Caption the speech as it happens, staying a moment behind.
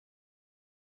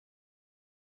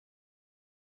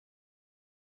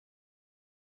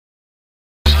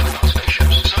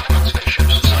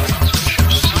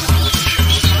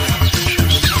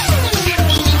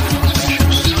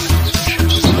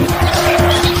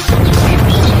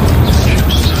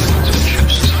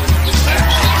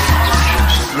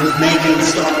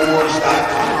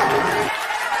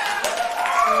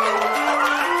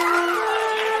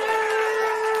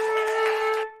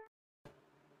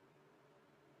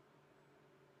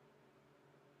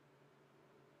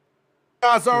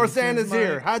Oh, Star Wars Santa's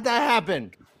here. How'd that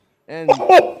happen? And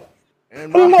Rob,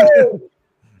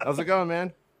 how's it going,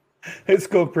 man? It's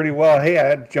going pretty well. Hey, I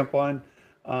had to jump on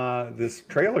this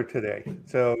trailer today,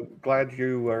 so glad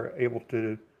you were able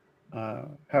to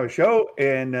have a show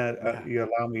and you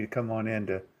allow me to come on in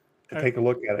to take a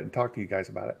look at it and talk to you guys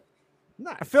about it.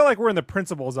 Nice. I feel like we're in the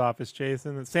principal's office,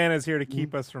 Jason, and Santa's here to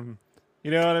keep us from, you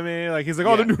know what I mean? Like he's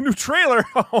like, the new trailer.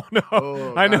 Oh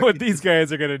no, I know what these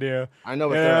guys are gonna do. I know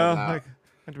what they're about. Like, I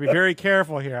have to be very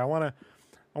careful here. I want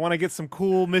to get some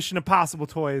cool Mission Impossible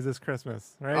toys this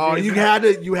Christmas, right? Oh,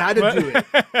 Jason? you had to do it.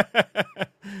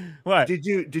 What?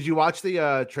 Did you watch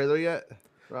the trailer yet,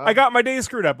 Rob? I got my day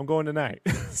screwed up. I'm going tonight.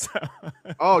 So.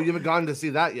 Oh, you haven't gone to see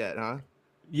that yet, huh?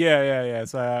 Yeah.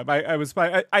 So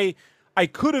I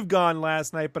could have gone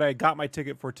last night, but I got my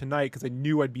ticket for tonight because I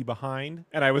knew I'd be behind,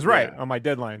 and I was right on my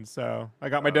deadline. So I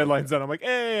got my deadlines done. I'm like,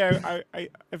 hey, I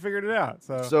figured it out.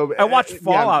 So I watched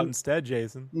Fallout instead,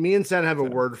 Jason. Me and Santa have a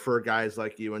word for guys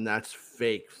like you, and that's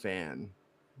fake fan.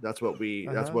 That's what we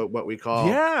what we call.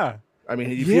 Yeah. I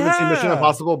mean, if you haven't seen Mission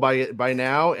Impossible by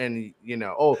now, and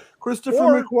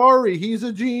Christopher McQuarrie, he's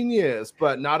a genius,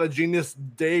 but not a genius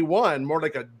day one, more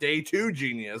like a day two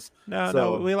genius.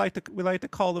 No, we like to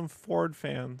call them Ford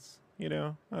fans. You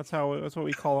know, that's what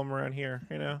we call them around here.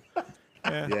 You know,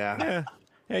 yeah.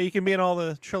 You can be in all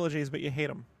the trilogies, but you hate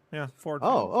them. Yeah, Ford.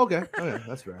 Oh, okay,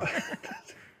 that's fair.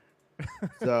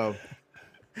 So.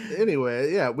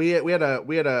 Anyway, yeah, we had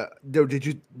a. Did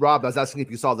you, Rob? I was asking if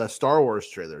you saw the Star Wars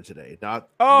trailer today. Not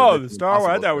the Star Wars.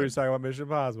 I thought we were talking about Mission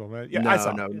Impossible, man. Yeah, I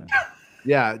saw. No.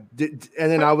 Yeah, and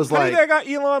then I was How like, do you think I got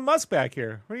Elon Musk back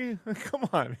here? Come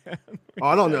on, man.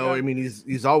 I don't know. I mean,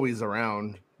 he's always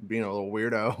around, being a little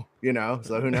weirdo,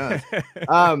 So who knows?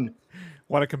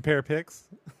 Want to compare pics?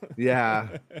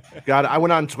 Yeah, God, I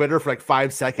went on Twitter for like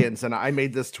 5 seconds, and I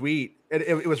made this tweet.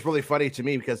 It was really funny to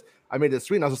me because I made this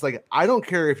tweet, and I was just like, I don't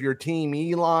care if you're Team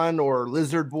Elon or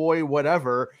Lizard Boy,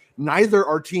 whatever. Neither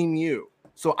are Team you,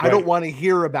 so I don't want to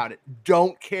hear about it.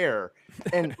 Don't care.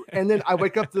 And then I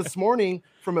wake up this morning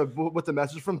with a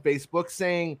message from Facebook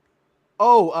saying,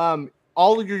 all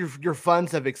of your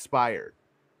funds have expired.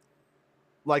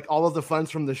 Like all of the funds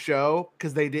from the show,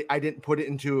 because I didn't put it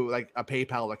into like a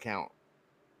PayPal account.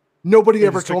 Nobody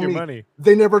ever told me money.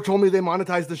 They never told me they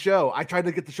monetized the show. I tried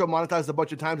to get the show monetized a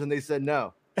bunch of times and they said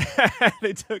no.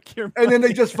 They took your money. And then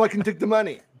they just fucking took the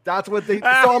money. That's what they. So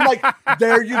I'm like,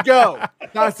 there you go.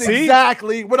 That's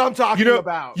exactly what I'm talking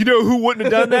about. You know who wouldn't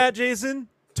have done that, Jason?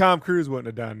 Tom Cruise wouldn't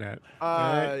have done that.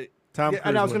 Right? Tom Cruise.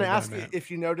 And I was going to ask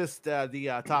if you noticed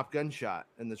the Top Gun shot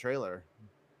in the trailer.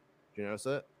 Did you notice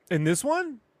it? In this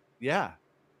one? Yeah.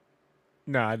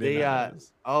 No, I didn't.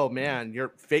 Oh man, you're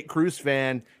a fake Cruise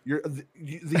fan. The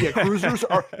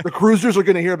cruisers are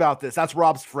going to hear about this. That's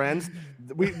Rob's friends.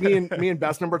 Me and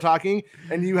Best Number talking,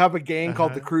 and you have a gang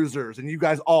called the Cruisers, and you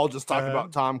guys all just talk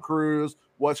about Tom Cruise.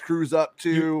 What's Cruise up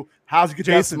to? How's he get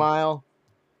that smile?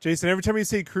 Jason, every time you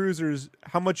say Cruisers,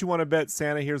 how much you want to bet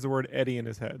Santa hears the word Eddie in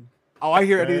his head? Oh, I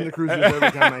hear Eddie in the Cruisers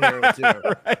every time I hear it too.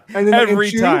 Right. And then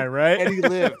every time, right? Eddie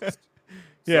lives.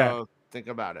 So think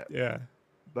about it. Yeah.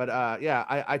 But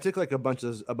I took like a bunch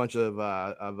of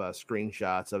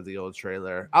screenshots of the old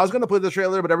trailer. I was gonna play the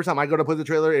trailer, but every time I go to play the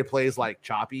trailer, it plays like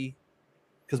choppy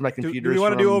because my computer. Do you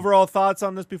want to do overall thoughts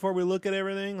on this before we look at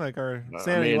everything? Like,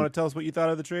 Santa, you want to tell us what you thought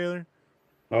of the trailer?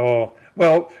 Oh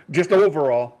well, just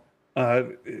overall,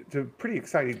 it's a pretty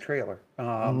exciting trailer.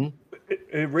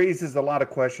 It raises a lot of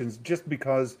questions just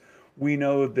because we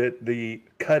know that the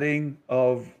cutting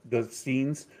of the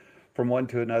scenes from one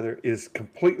to another is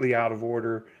completely out of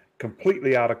order,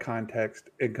 completely out of context,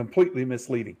 and completely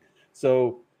misleading.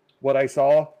 So what I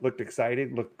saw looked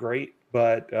exciting, looked great,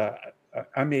 but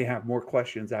I may have more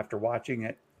questions after watching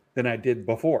it than I did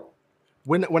before.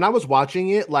 When I was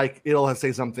watching it, like it'll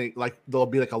say something like there'll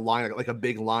be like a line, like a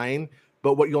big line,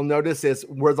 but what you'll notice is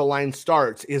where the line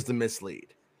starts is the mislead.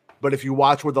 But if you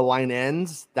watch where the line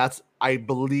ends, that's, I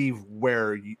believe,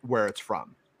 where it's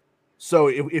from. So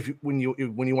if when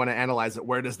you want to analyze it,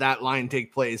 where does that line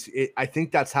take place? I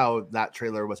think that's how that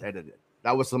trailer was edited.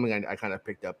 That was something I kind of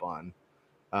picked up on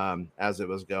as it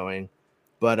was going.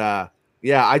 But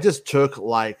I just took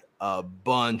like a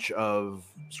bunch of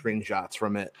screenshots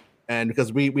from it, and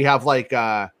because we have like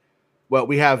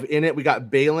we have in it, we got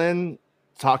Balin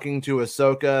talking to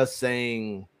Ahsoka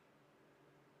saying,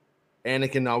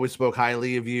 Anakin always spoke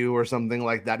highly of you or something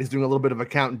like that. He's doing a little bit of a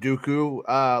Count Dooku,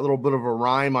 a little bit of a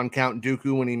rhyme on Count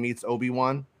Dooku when he meets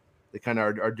Obi-Wan. They kind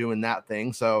of are doing that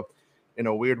thing. So in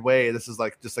a weird way, this is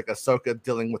like just like Ahsoka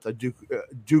dealing with a Dooku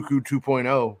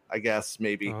 2.0, I guess,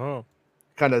 maybe. Oh.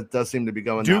 Kind of does seem to be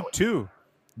going Duke that way.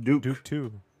 Duke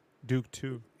 2. Duke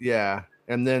 2. Yeah,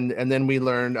 and then we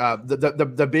learn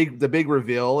the big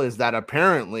reveal is that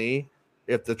apparently,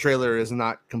 if the trailer is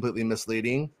not completely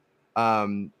misleading,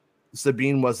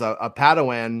 Sabine was a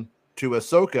Padawan to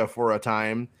Ahsoka for a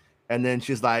time, and then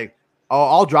she's like, "Oh,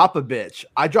 I'll drop a bitch.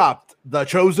 I dropped the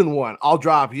chosen one. I'll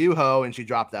drop you, ho," and she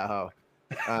dropped that ho.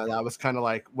 That was kind of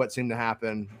like what seemed to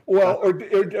happen. Well, or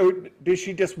did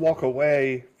she just walk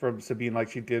away from Sabine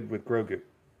like she did with Grogu?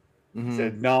 Mm-hmm.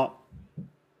 Said, "No,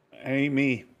 ain't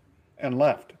me," and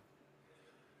left.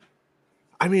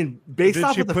 I mean, based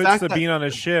off of the fact Sabine that, on a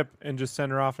ship and just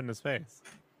send her off into space.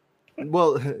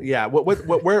 well, yeah,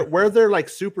 where they're like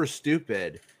super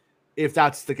stupid. If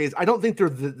that's the case, I don't think they're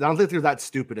that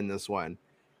stupid in this one.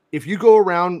 If you go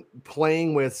around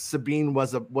playing with Sabine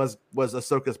was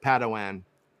Ahsoka's Padawan,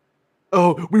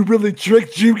 oh, we really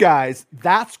tricked you guys.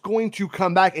 That's going to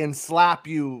come back and slap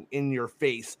you in your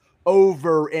face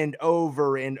over and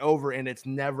over and over, and it's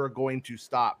never going to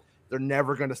stop. They're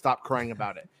never going to stop crying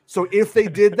about it. So if they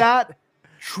did that,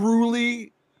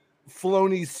 truly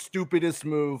Filoni's stupidest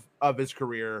move of his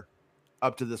career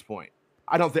up to this point.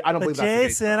 I don't believe that's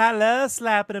Jason, the case, I love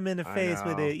slapping him in the face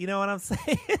with it. You know what I'm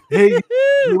saying? Hey,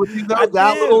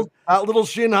 that little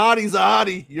shin hottie's a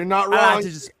hottie. You're not wrong.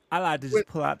 I like to just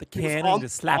pull out the cannon and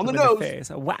just slap him in nose. the face.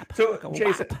 A whap. So,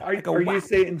 Jason, are you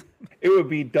saying it would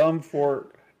be dumb for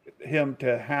him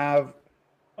to have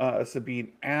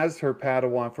Sabine as her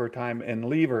Padawan for a time and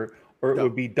leave her, or it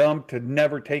would be dumb to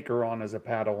never take her on as a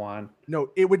Padawan? No,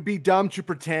 it would be dumb to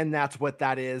pretend that's what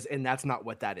that is, and that's not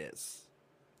what that is.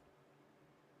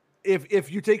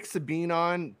 If you take Sabine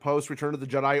on post Return of the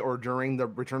Jedi or during the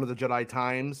Return of the Jedi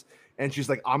times, and she's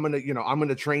like, I'm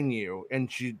gonna train you,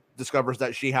 and she discovers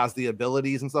that she has the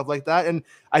abilities and stuff like that, and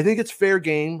I think it's fair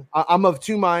game. I'm of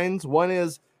two minds. One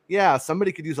is, yeah,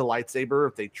 somebody could use a lightsaber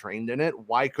if they trained in it.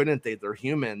 Why couldn't they? They're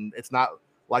human. It's not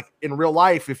like in real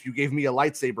life. If you gave me a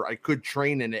lightsaber, I could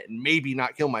train in it and maybe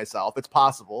not kill myself. It's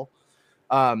possible.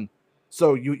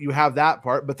 So you have that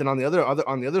part, but then on the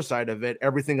other side of it,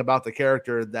 everything about the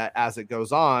character that as it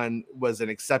goes on was an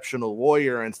exceptional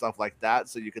warrior and stuff like that.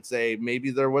 So you could say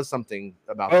maybe there was something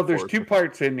about. Oh, there's two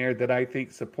parts in there that I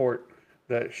think support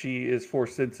that she is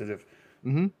force sensitive.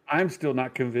 Mm-hmm. I'm still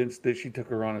not convinced that she took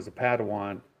her on as a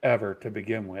Padawan ever to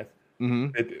begin with.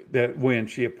 Mm-hmm. That when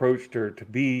she approached her to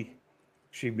be,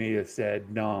 she may have said,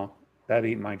 "No, that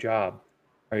ain't my job,"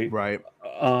 right? Right.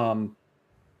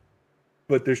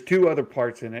 But there's two other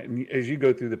parts in it, and as you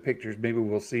go through the pictures, maybe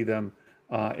we'll see them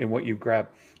in what you grab.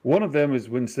 One of them is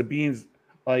when Sabine's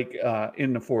like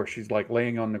in the force, she's like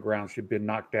laying on the ground, she'd been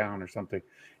knocked down or something,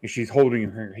 and she's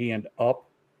holding her hand up.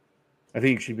 I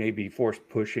think she may be force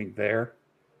pushing there.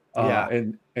 Yeah.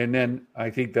 And then I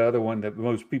think the other one that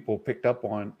most people picked up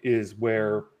on is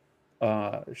where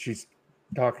she's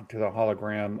talking to the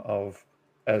hologram of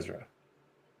Ezra.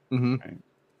 Mm-hmm. Right?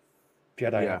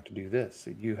 Jedi have to do this,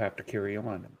 you have to carry on,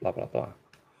 and blah blah blah.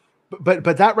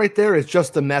 But that right there is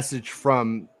just the message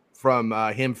from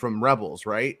him from Rebels,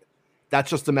 right?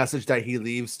 That's just the message that he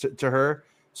leaves to her.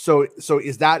 So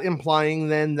is that implying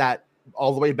then that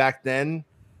all the way back then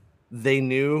they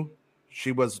knew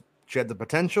she had the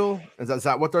potential? Is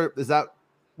that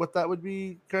what that would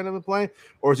be kind of implying,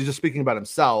 or is he just speaking about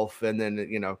himself and then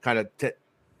kind of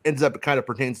ends up kind of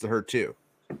pertains to her too?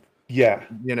 Yeah,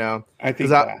 I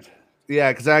think that.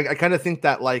 Yeah, because I kind of think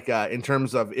that like in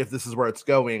terms of if this is where it's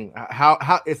going,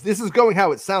 how if this is going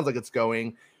how it sounds like it's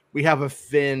going, we have a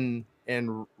Finn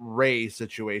and Rey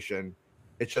situation.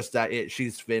 It's just that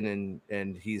she's Finn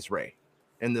and he's Rey.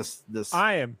 And this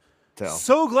I am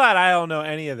so glad I don't know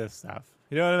any of this stuff.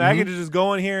 You know what I mean? Mm-hmm. I could just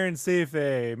go in here and see if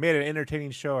they made an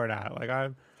entertaining show or not. Like I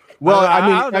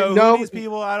don't know who these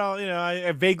people. I don't,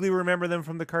 I vaguely remember them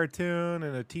from the cartoon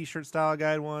and a T-shirt style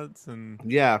guide once. And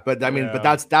yeah, but I mean, but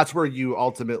that's where you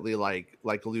ultimately like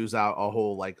lose out a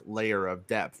whole like layer of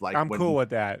depth. Like I'm cool with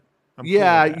that.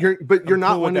 You're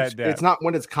not when it's not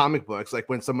when it's comic books. Like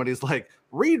when somebody's like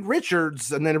Reed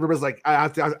Richards, and then everybody's like, I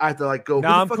have to like go. No,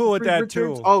 I'm cool with that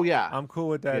too. Oh yeah, I'm cool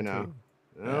with that too.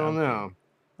 I don't know.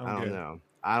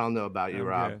 I don't know about you,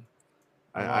 Rob.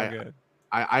 Good.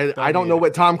 I don't know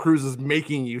what Tom Cruise is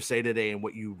making you say today and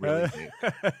what you really think.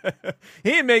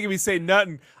 He ain't making me say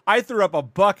nothing. I threw up a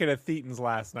bucket of Thetans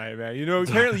last night, man.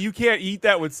 Apparently you can't eat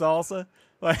that with salsa.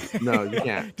 Like, no, you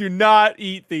can't. Do not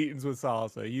eat Thetans with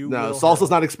salsa.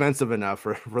 Salsa's not expensive enough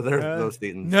for those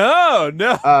Thetans. No.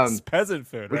 It's peasant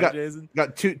food, right, Jason?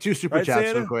 Got two super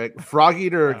chats real quick. Frog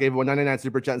Eater gave 199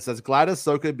 super chat and says, glad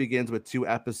Ahsoka begins with 2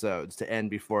 episodes to end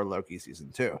before Loki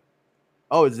season 2.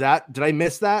 Oh, did I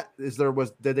miss that?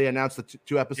 Did they announce the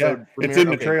 2 episode premiere? It's in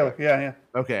the trailer. Yeah.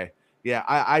 Okay. Yeah,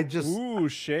 I just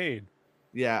shade.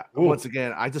 Yeah. Ooh. Once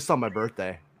again, I just saw my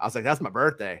birthday. I was like, "That's my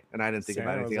birthday," and I didn't think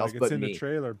about Santa anything was else like, but it's in me. the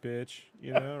trailer, bitch.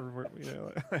 You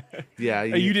know, Yeah.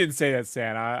 You didn't say that,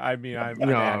 Santa. I mean, I'm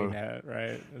adding that,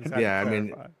 right? I just had to Yeah.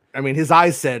 clarify. I mean, his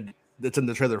eyes said it's in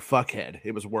the trailer. Fuckhead.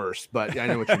 It was worse, but I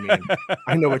know what you mean.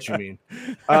 I know what you mean.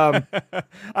 I've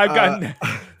gotten that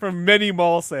from many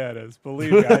mall Santas.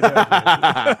 Believe me,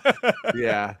 I know.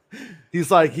 Yeah. He's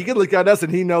like, he can look at us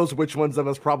and he knows which ones of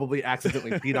us probably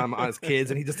accidentally peed on his kids,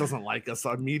 and he just doesn't like us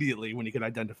immediately when he can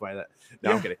identify that.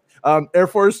 No, I'm kidding. Air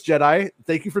Force Jedi,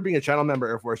 thank you for being a channel member,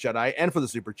 Air Force Jedi, and for the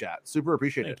super chat. Super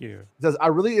appreciate it. Thank you. He says, I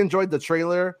really enjoyed the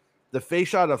trailer. The face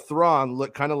shot of Thrawn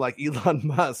looked kind of like Elon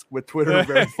Musk with Twitter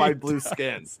verified blue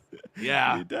skin.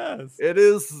 Yeah, he does. It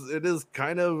is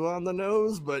kind of on the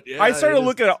nose, but yeah. I started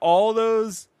looking at all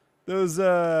those they're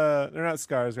not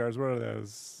Skarsgårds. What are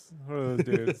those? What are those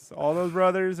dudes? All those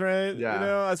brothers, right? Yeah. You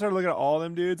know, I started looking at all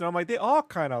them dudes, and I'm like, they all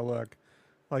kind of look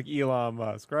like Elon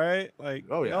Musk, right? Like,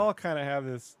 they all kind of have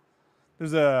this.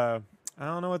 There's I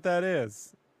don't know what that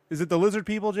is. Is it the lizard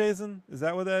people, Jason? Is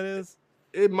that what that is?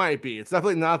 It might be. It's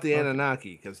definitely not the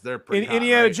Anunnaki because they're pretty.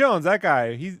 Indiana right? Jones, that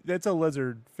guy. That's a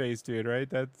lizard face dude, right?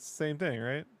 That's the same thing,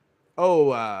 right?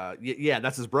 Oh, yeah,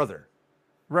 that's his brother.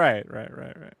 Right.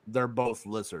 They're both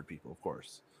lizard people, of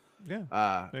course.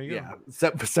 Yeah. There you go.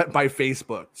 Set by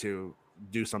Facebook to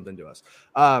do something to us.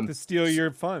 To steal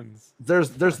your funds.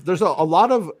 There's a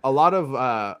lot of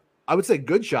I would say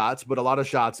good shots, but a lot of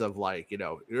shots of like,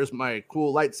 here's my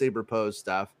cool lightsaber pose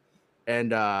stuff.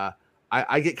 And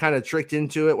I get kind of tricked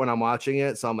into it when I'm watching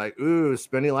it. So I'm like, ooh,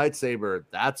 spinning lightsaber,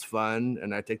 that's fun.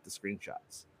 And I take the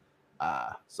screenshots.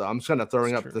 So I'm just kind of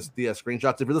throwing up the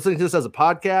screenshots. If you're listening to this as a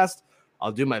podcast,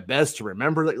 I'll do my best to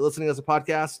remember that you're listening as a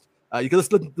podcast. You can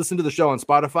listen to the show on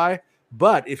Spotify,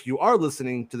 but if you are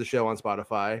listening to the show on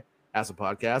Spotify as a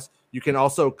podcast, you can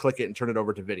also click it and turn it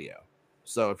over to video.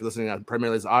 So if you're listening on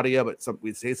primarily as audio, but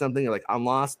we say something, you're like, I'm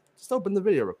lost, just open the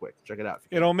video real quick. Check it out.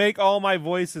 It'll make all my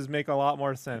voices make a lot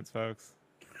more sense, folks.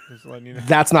 Just letting you know.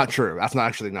 That's not true. That's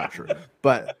actually not true.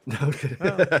 But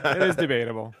it is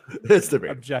debatable. It's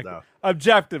debatable.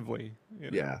 Objectively.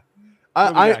 Yeah.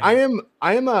 I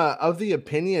am of the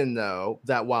opinion though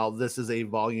that while this is a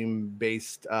volume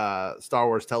based Star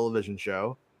Wars television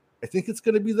show, I think it's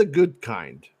going to be the good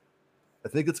kind. I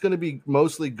think it's going to be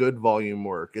mostly good volume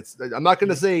work. I'm not going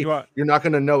to say you're not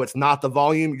going to know it's not the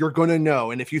volume. You're going to know.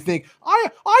 And if you think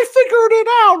I figured it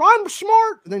out, I'm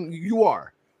smart, then you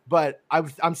are. But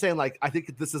I'm saying like I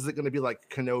think this isn't going to be like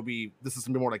Kenobi. This is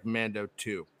going to be more like Mando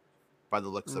 2 by the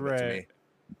looks of it to me.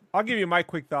 I'll give you my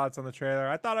quick thoughts on the trailer.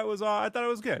 I thought it was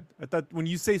good. I thought when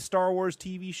you say Star Wars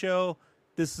TV show,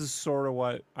 this is sort of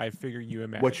what I figure you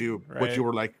imagine. What you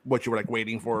were like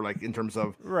waiting for, like in terms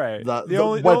of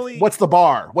what's the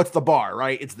bar? What's the bar?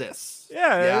 Right? It's this.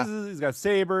 Yeah. It's got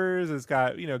sabers. It's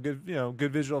got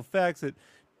good visual effects.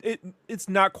 It's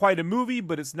not quite a movie,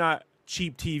 but it's not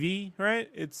cheap TV, right?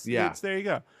 It's there you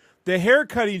go. The hair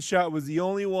cutting shot was the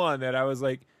only one that I was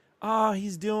like,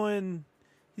 he's doing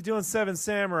Seven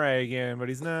Samurai again, but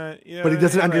he's not. But he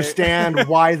doesn't understand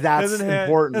why that's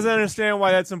important. Doesn't understand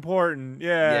why that's important.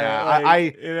 Yeah.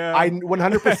 I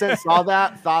 100% saw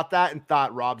that, thought that, and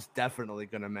thought Rob's definitely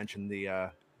going to mention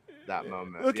that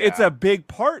moment. Look, it's a big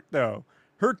part though.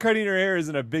 Her cutting her hair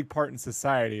isn't a big part in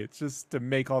society. It's just to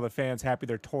make all the fans happy.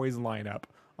 Their toys line up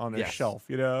on their shelf.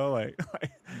 Like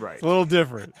right. It's a little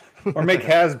different. Or make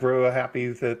Hasbro happy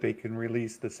that they can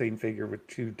release the same figure with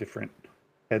two different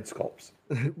head sculpts.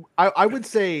 I would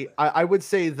say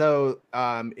though,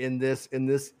 in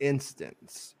this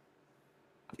instance,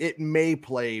 it may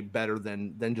play better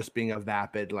than just being a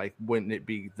vapid. Like, wouldn't it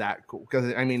be that cool?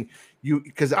 Because I mean,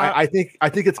 I think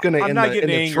it's gonna in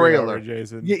the trailer.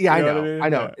 Jason. Yeah, I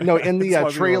know. No, in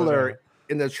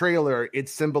the trailer,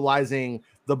 it's symbolizing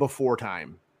the before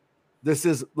time. This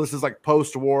is like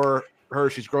post-war.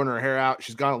 She's grown her hair out.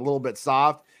 She's gone a little bit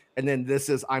soft, and then this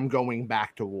is I'm going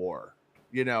back to war.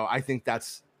 I think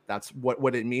that's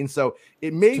what it means. So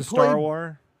it may play Star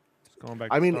War. Going back.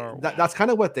 I mean, that's kind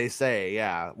of what they say.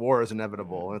 Yeah, war is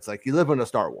inevitable, and it's like you live in a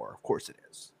Star War. Of course it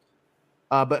is.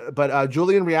 But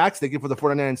Julian reacts. Thank you for the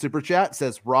 49 super chat.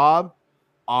 Says Rob,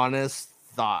 honest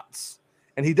thoughts,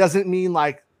 and he doesn't mean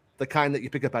like the kind that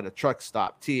you pick up at a truck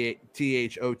stop.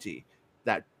 THOT.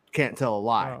 That can't tell a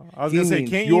lie. Oh, I was gonna say,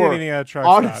 can't eat anything at a truck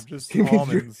stop. Just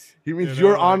almonds. He means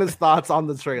your honest thoughts on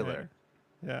the trailer.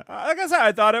 Yeah, like I said,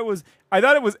 I thought it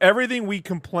was everything we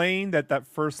complained that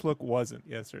first look wasn't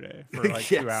yesterday for like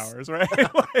 2 hours, right?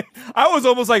 I was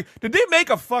almost like, did they make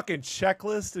a fucking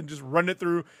checklist and just run it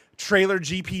through trailer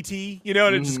GPT,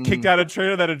 and it just kicked out a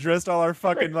trailer that addressed all our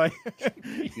fucking like.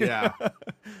 Yeah.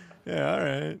 Yeah. All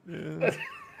right. Yeah.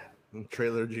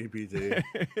 Trailer GPT.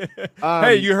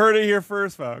 Hey, you heard it here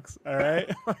first, folks. All right.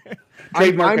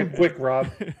 Trademark it quick, Rob.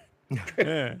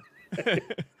 Yeah.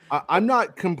 I'm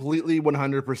not completely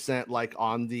 100% like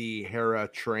on the Hera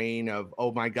train of,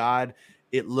 oh my God,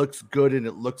 it looks good and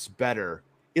it looks better.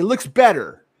 It looks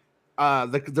better.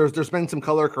 There's been some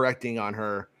color correcting on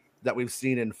her that we've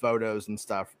seen in photos and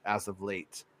stuff as of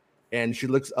late. And she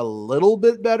looks a little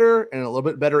bit better and a little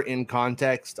bit better in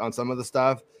context on some of the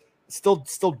stuff. Still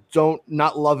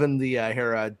not loving the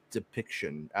Hera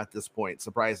depiction at this point,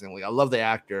 surprisingly. I love the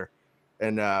actor.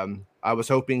 And I was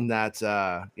hoping that,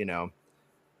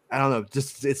 I don't know,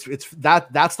 just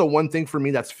that's the one thing for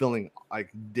me that's feeling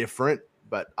like different,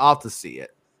 but I'll have to see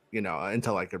it,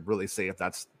 until I could really say if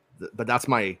that's, but that's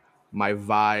my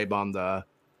vibe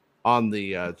on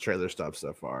the trailer stuff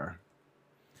so far.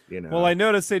 Well, I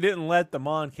noticed they didn't let the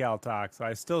Moncal talk, so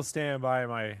I still stand by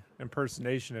my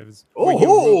impersonation of his.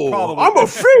 I'm a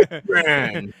fish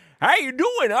man. How you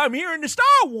doing? I'm here in the Star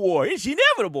Wars. It's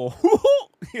inevitable.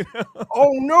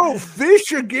 Oh no,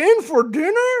 fish again for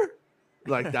dinner?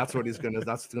 Like that's gonna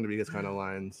be his kind of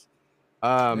lines.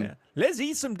 Let's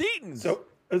eat some Deetons.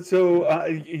 So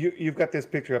you've got this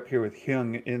picture up here with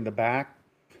Hyung in the back.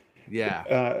 Yeah.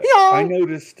 I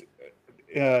noticed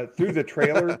through the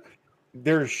trailer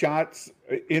there's shots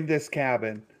in this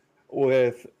cabin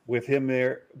with him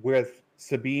there with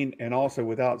Sabine and also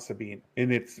without Sabine,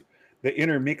 and it's the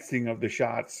intermixing of the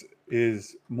shots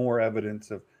is more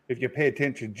evidence of, if you pay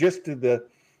attention just to the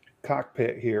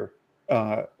cockpit here,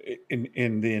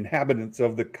 in the inhabitants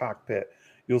of the cockpit,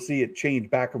 you'll see it change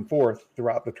back and forth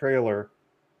throughout the trailer.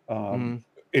 And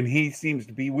he seems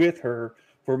to be with her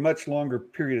for a much longer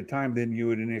period of time than you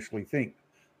would initially think.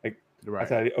 Like, right. I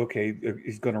thought, okay,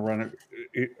 he's going to run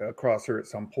across her at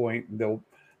some point, and they'll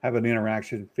have an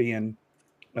interaction, fan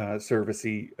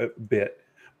servicey bit.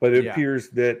 But it appears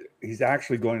that he's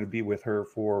actually going to be with her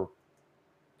for,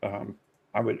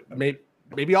 I would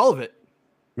maybe all of it.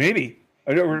 Maybe.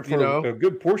 For a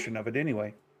good portion of it,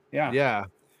 anyway. Yeah. Yeah.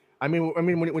 I mean,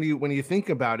 when you think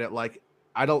about it, like,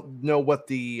 I don't know what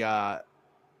the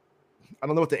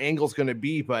angle's going to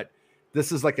be, but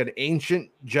this is like an ancient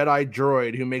Jedi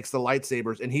droid who makes the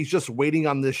lightsabers, and he's just waiting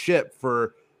on this ship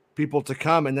for people to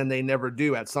come, and then they never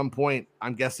do. At some point,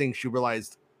 I'm guessing she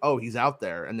realized, oh, he's out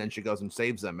there, and then she goes and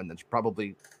saves them, and then she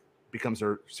probably becomes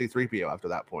her C-3PO after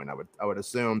that point, I would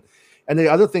assume. And the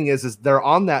other thing is they're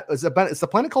on that. It's the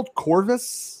planet called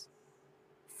Corvus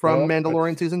from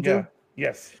Mandalorian season 2. Yeah.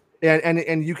 Yes.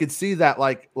 And you could see that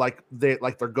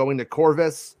they're going to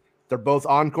Corvus. They're both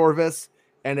on Corvus,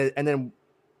 and then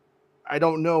I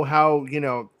don't know how,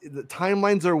 the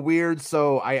timelines are weird.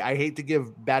 So I hate to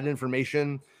give bad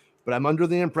information, but I'm under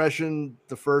the impression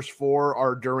the first 4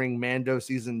 are during Mando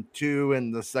season 2,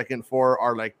 and the second 4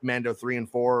 are like Mando 3 and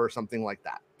 4 or something like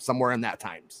that, somewhere in that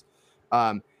times.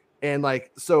 And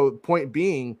so point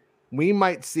being, we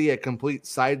might see a complete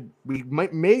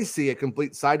may see a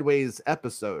complete sideways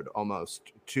episode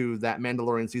almost to that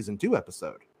Mandalorian season 2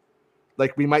 episode.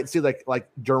 Like we might see like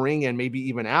during and maybe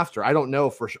even after. I don't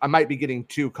know for sure. I might be getting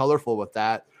too colorful with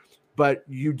that, but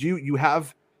you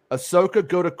have Ahsoka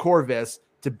go to Corvus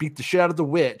to beat the shit out of the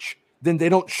witch. Then they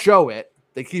don't show it.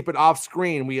 They keep it off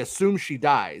screen. We assume she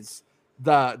dies.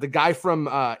 The guy from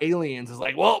Aliens is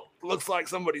like, well, looks like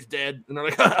somebody's dead. And they're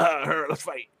like, her, let's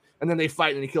fight. And then they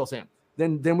fight and he kills him.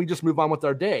 Then we just move on with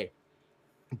our day.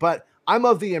 But I'm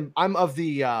of the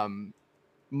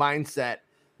mindset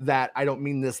that I don't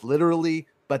mean this literally,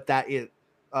 but that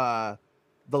the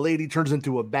lady turns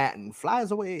into a bat and flies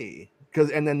away.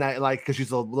 Cause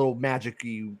she's a little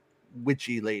magic-y,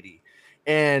 witchy lady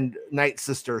and Night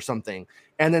Sister or something.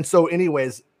 And then so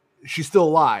anyways, she's still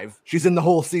alive. She's in the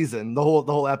whole season, the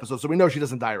whole episode. So we know she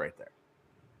doesn't die right there.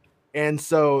 And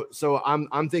so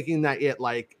I'm thinking that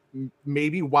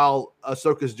maybe while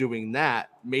Ahsoka's doing that,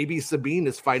 maybe Sabine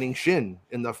is fighting Shin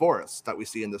in the forest that we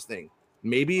see in this thing.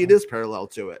 Maybe it is parallel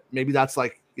to it. Maybe that's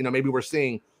maybe we're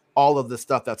seeing all of the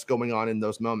stuff that's going on in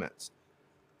those moments.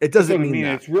 It doesn't mean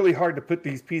that. It's really hard to put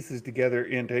these pieces together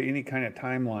into any kind of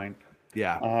timeline.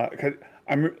 Yeah.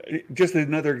 I'm just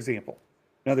another example.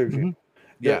 Mm-hmm.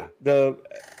 The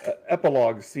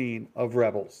epilogue scene of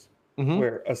Rebels,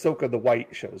 where Ahsoka the White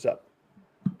shows up.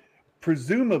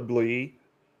 Presumably,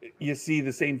 you see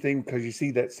the same thing because you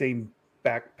see that same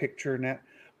back picture in that.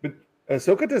 But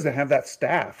Ahsoka doesn't have that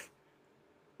staff.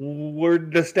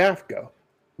 Where'd the staff go?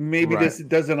 Maybe this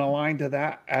doesn't align to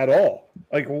that at all.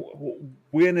 Like,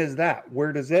 when is that?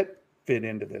 Where does it fit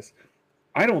into this?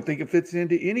 I don't think it fits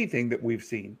into anything that we've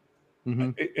seen.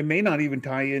 Mm-hmm. It may not even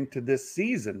tie into this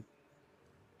season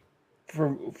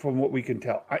from what we can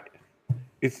tell.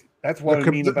 That's what I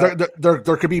mean there, about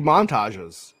there could be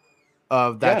montages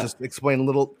of that Yeah. just explain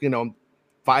little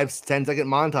 5-10 second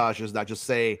montages that just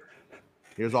say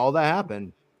here's all that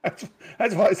happened.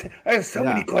 that's why I have so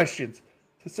many questions.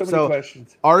 So many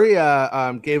questions.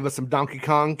 Arya gave us some Donkey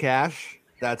Kong cash.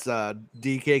 That's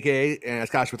DKK and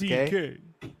it's cash with DK. K.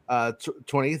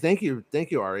 20. Thank you,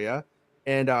 Arya.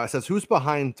 And it says, who's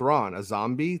behind Thrawn? A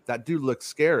zombie? That dude looks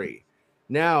scary.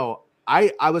 Now,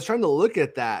 I was trying to look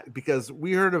at that because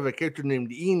we heard of a character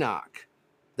named Enoch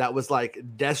that was like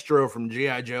Destro from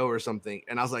G.I. Joe or something.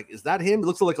 And I was like, is that him? It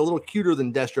looks like a little cuter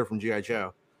than Destro from G.I.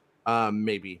 Joe.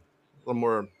 Maybe a little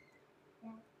more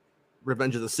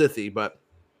Revenge of the Sithy, but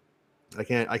I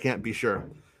can't be sure.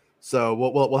 So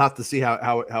we'll have to see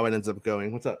how it ends up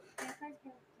going. What's up?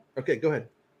 Okay, go ahead.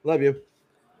 Love you.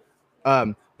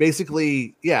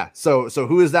 Basically, yeah. So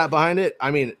who is that behind it?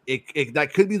 I mean, it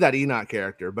that could be that Enoch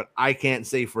character, but I can't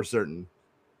say for certain.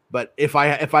 But if I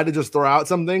had to just throw out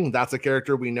something, that's a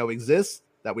character we know exists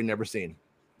that we never seen.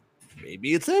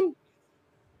 Maybe it's him.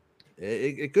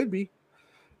 It could be.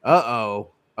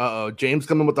 Uh-oh. James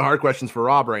coming with the hard questions for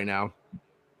Rob right now.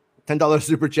 $10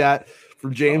 super chat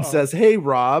from James says, hey,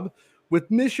 Rob, with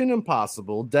Mission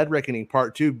Impossible Dead Reckoning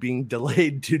Part 2 being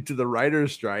delayed due to the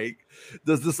writer's strike,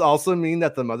 does this also mean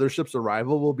that the mothership's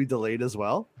arrival will be delayed as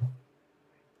well?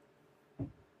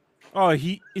 Oh,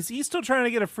 is he still trying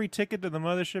to get a free ticket to the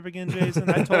mothership again, Jason?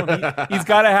 I told him he's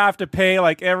got to have to pay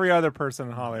like every other person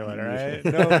in Hollywood, all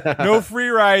right? No free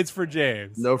rides for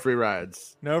James. No free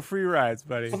rides. No free rides,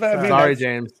 buddy. Well, I mean, sorry,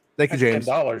 James. Thank you, James.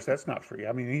 $10. That's not free.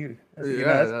 I mean,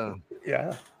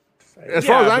 yeah. As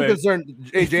far as I'm concerned,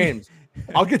 hey James,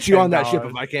 I'll get you on that ship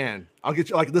if I can. I'll get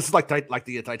you this is like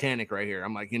the Titanic right here.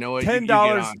 I'm like, you know what?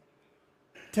 $10.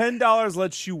 $10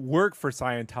 lets you work for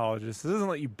Scientologists. It doesn't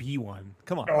let you be one.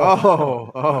 Come on.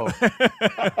 Oh,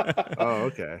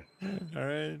 okay. All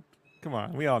right. Come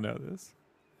on. We all know this.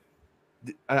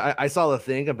 I saw the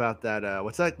thing about that.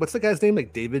 What's the guy's name?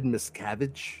 Like David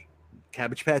Miscavige,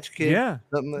 Cabbage Patch Kid. Yeah.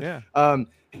 Something Yeah.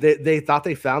 They thought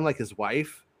they found like his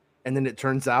wife, and then it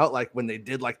turns out like when they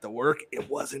did like the work, it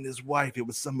wasn't his wife. It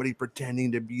was somebody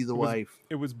pretending to be the wife.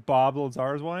 It was Bob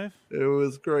Lazar's wife. It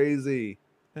was crazy.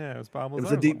 Yeah, it was Bob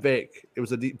Lazar's It was a deep wife. fake. It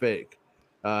was a deep fake.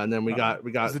 And then we got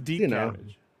it was a deep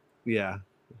cabbage. Yeah,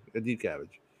 a deep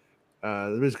cabbage.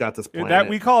 We just got this planet. That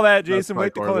we call that, Jason. We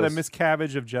like to call it a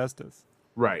miscabbage of justice.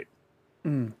 Right.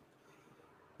 And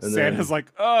Santa's like,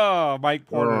 oh, Mike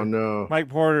Porter. Oh no, Mike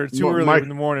Porter. Too early in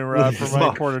the morning, Rob, for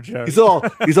Mike Porter jokes.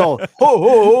 He's all,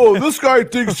 oh, this guy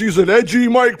thinks he's an edgy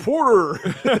Mike Porter.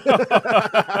 You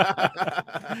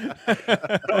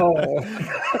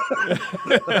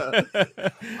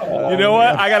know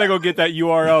what? I gotta go get that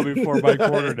URL before Mike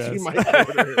Porter does. Mike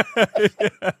Porter.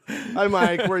 Hi,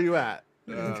 Mike. Where you at?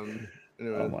 Anyway.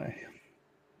 Oh my.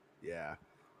 Yeah,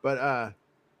 but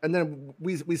and then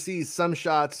we see some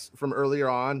shots from earlier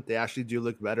on. They actually do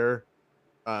look better.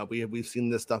 We've seen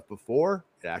this stuff before.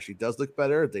 It actually does look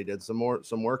better. They did some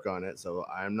work on it, so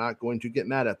I'm not going to get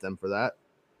mad at them for that.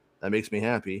 That makes me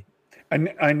happy.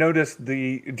 I noticed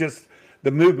the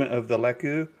movement of the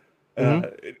Leku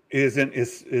isn't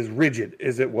as rigid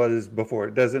as it was before.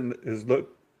 It doesn't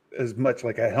look as much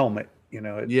like a helmet. You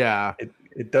know.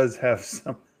 It does have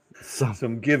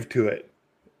some give to it.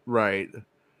 Right.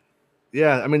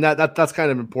 Yeah, I mean that's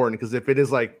kind of important because if it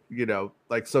is like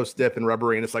like so stiff and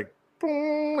rubbery and it's like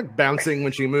bouncing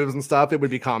when she moves and stuff, it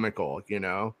would be comical,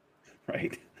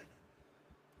 Right.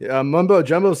 Yeah, Mumbo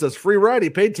Jumbo says free ride. He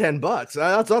paid $10.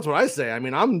 That's what I say. I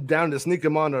mean, I'm down to sneak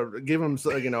him on or give him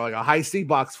like a high C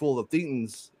box full of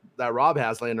Thetans that Rob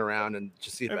has laying around and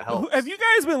just see if it helps. Have you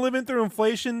guys been living through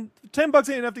inflation? $10 ain't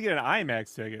enough to get an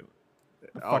IMAX ticket.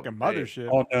 Fucking mothership.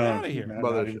 Oh, no. Get out of here.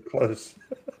 Not even close.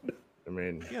 I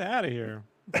mean, get out of here.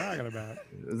 What are you talking about?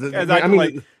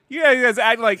 You guys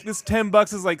act like this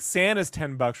 $10 is like Santa's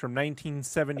 $10 from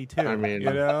 1972. I mean,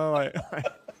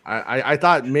 I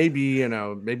thought maybe there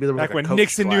was back when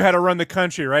Nixon knew how to run the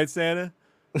country, right, Santa?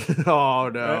 Oh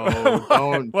no!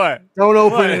 Don't what? Don't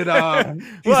open it up.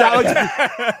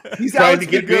 He's trying to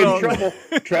get me in trouble.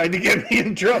 Trying to get me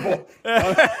in trouble.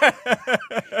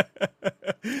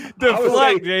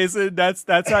 Deflect, Jason.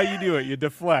 That's how you do it. You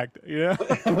deflect. Yeah.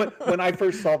 When I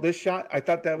first saw this shot, I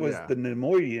thought that was the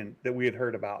Nemoidian that we had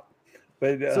heard about.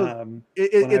 But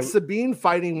it's Sabine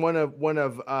fighting one of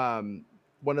the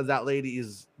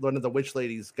witch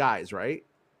lady's guys, right?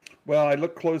 Well, I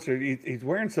look closer. He's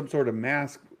wearing some sort of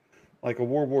mask, like a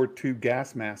World War II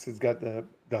gas mask. It's got the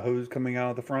hose coming out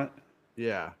of the front.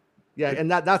 Yeah, and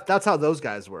that's how those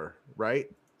guys were, right?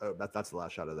 Oh, that's the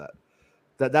last shot of that.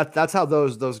 That's how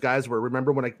those guys were.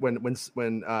 Remember when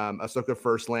Ahsoka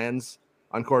first lands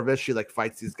on Corvus. She like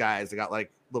fights these guys. They got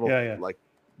like little like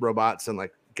robots and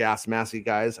like gas masky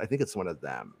guys. I think it's one of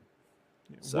them.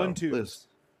 So, one tubes.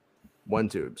 One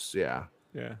tubes. Yeah.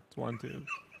 Yeah, it's one tube.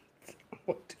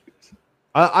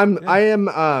 I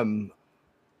am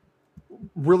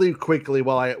really quickly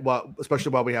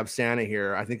especially while we have Santa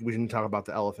here, I think we can talk about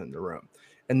the elephant in the room.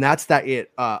 And that's that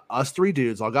us three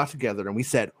dudes all got together and we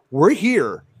said, we're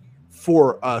here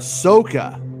for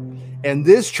Ahsoka. And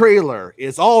this trailer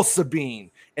is all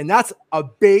Sabine. And that's a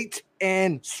bait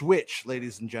and switch,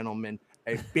 ladies and gentlemen.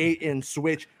 A bait and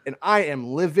switch. And I am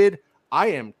livid. I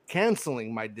am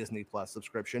canceling my Disney Plus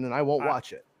subscription and I won't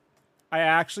watch it. I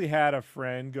actually had a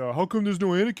friend go, how come there's no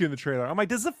Anakin in the trailer? I'm like,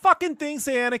 does the fucking thing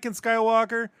say Anakin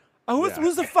Skywalker?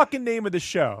 Who's the fucking name of the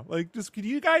show? Like, just could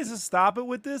you guys just stop it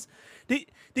with this? They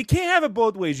can't have it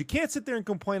both ways. You can't sit there and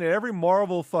complain that every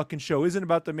Marvel fucking show isn't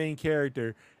about the main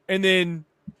character. And then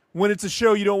when it's a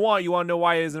show you don't want, you want to know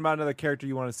why it isn't about another character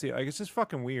you want to see. Like, it's just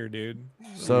fucking weird, dude.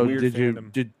 So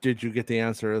did you get the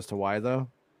answer as to why though?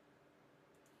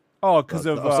 Oh, because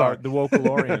of the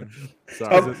Wokalorian.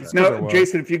 No,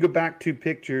 Jason, if you go back to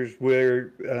pictures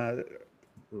where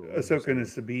Ahsoka and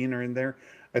Sabine are in there,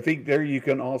 I think there you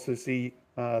can also see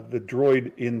the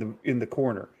droid in the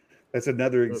corner. That's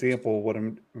another example of what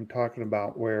I'm talking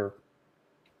about, where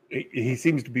he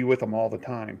seems to be with them all the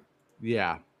time.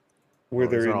 Yeah. Where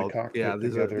they're in the cockpit. Yeah,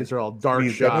 together. These are all dark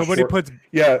shots. Nobody puts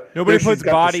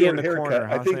body in the corner.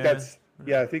 I think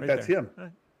that's him.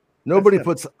 Nobody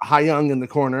puts Hyung in the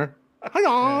corner.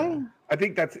 Hyung. I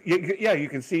think that's you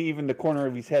can see even the corner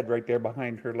of his head right there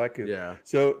behind her Leku. Yeah.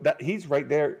 So that he's right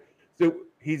there. So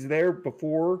he's there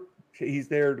before he's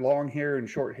there long hair and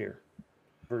short hair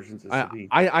versions of Sabine.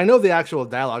 I know the actual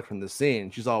dialogue from the scene.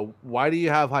 She's all, why do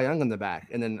you have Hyung in the back?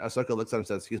 And then Ahsoka looks at him and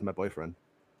says, he's my boyfriend.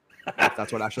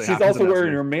 That's what actually happens. She's also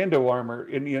wearing her Mando armor.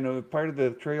 And part of the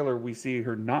trailer we see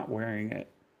her not wearing it.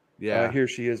 Yeah. Here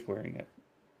she is wearing it.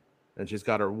 And she's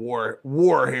got her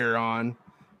war hair on.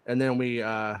 And then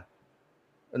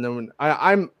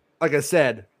I'm like I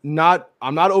said, I'm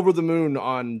not over the moon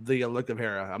on the look of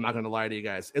Hera. I'm not going to lie to you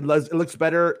guys. It looks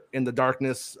better in the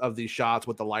darkness of these shots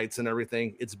with the lights and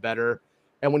everything. It's better.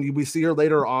 And when we see her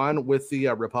later on with the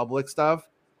Republic stuff,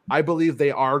 I believe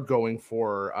they are going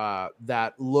for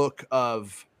that look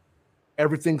of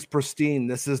everything's pristine.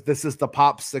 This is the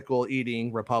popsicle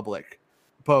eating Republic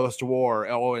post-war.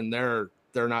 Oh, and they're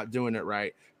not doing it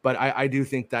right. But I do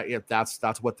think that if that's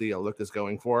what the look is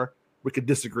going for, we could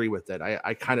disagree with it.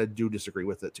 I kind of do disagree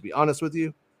with it, to be honest with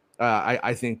you.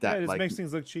 I think that it makes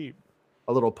things look cheap.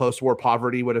 A little post-war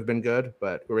poverty would have been good,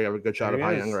 but we have a good shot of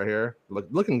Hyung right here,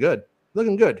 looking good.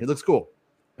 He looks cool.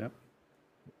 Yep.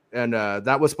 And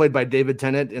that was played by David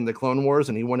Tennant in the Clone Wars,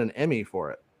 and he won an Emmy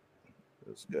for it. It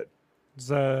was good.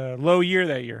 It's a low year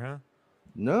that year, huh?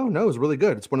 No, it was really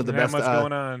good. It's one of the best. Much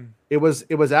going on. It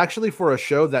was actually for a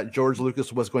show that George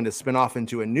Lucas was going to spin off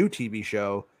into a new TV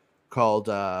show called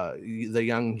The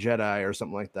Young Jedi or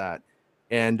something like that.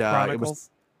 And it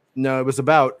was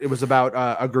about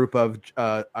a group of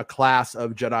a class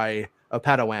of Jedi of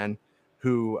Padawan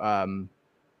who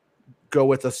go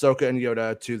with Ahsoka and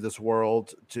Yoda to this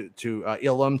world to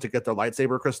Ilum to get their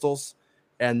lightsaber crystals.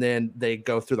 And then they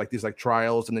go through like these like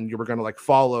trials, and then you were going to like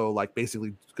follow like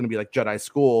basically it's going to be like Jedi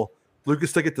school.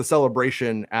 Lucas took it to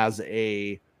Celebration as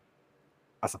a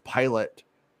pilot,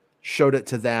 showed it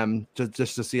to them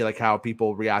just to see like how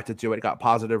people reacted to it. Got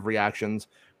positive reactions,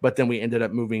 but then we ended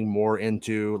up moving more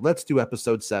into let's do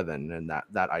episode 7, and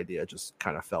that idea just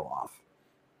kind of fell off.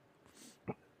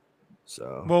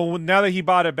 So well, now that he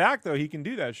bought it back, though, he can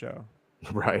do that show.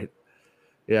 Right.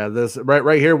 Yeah. This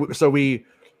right here. So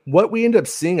what we end up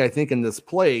seeing, I think, in this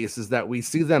place is that we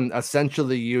see them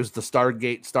essentially use the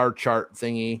Stargate star chart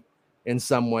thingy in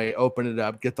some way, open it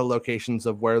up, get the locations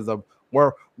of where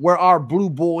our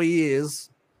blue boy is.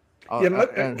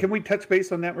 Can we touch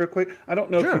base on that real quick? I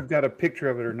don't know if you've got a picture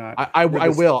of it or not. I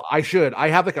will. I should. I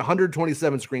have like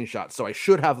 127 screenshots, so I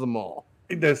should have them all.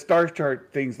 The star chart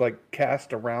things like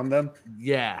cast around them.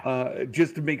 Yeah.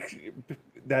 Just to make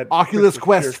that Oculus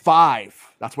Quest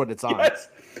 5. That's what it's on. Yes.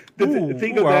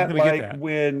 Think of that like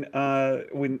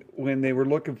when they were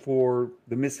looking for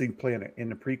the missing planet in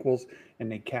the prequels, and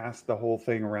they cast the whole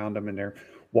thing around them, and they're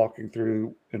walking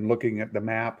through and looking at the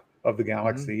map of the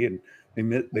galaxy, and they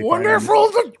wonderful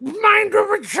the mind of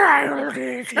a child.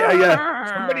 Yeah.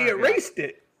 Somebody erased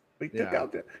it. They took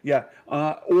out that.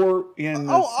 Or in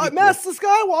Master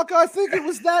Skywalker, I think it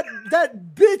was that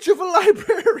bitch of a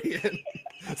librarian.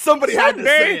 Somebody had to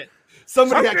say it.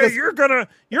 Someday you're gonna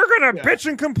bitch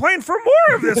and complain for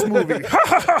more of this movie.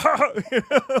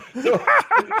 So,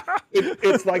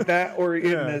 it's like that, or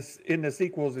in the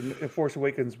sequels in Force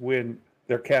Awakens when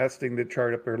they're casting the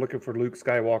chart up, they're looking for Luke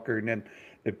Skywalker, and then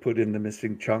they put in the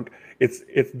missing chunk. It's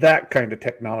that kind of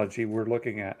technology we're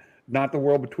looking at, not the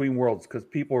world between worlds, because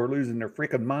people are losing their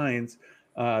freaking minds.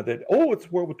 That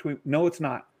it's world between. No, it's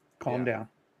not. Calm down.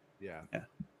 Yeah.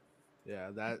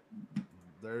 That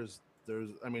there's.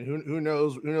 I mean, who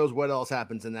knows what else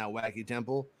happens in that wacky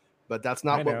temple, but that's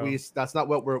not what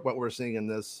we're seeing in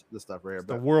this stuff right here.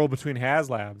 The world between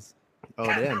HasLabs. Oh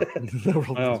damn!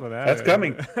 That's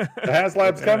coming. The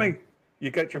HasLab's coming.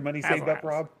 You got your money saved up,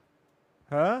 Rob?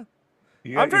 Huh?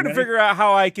 I'm trying to figure out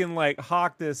how I can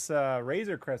hawk this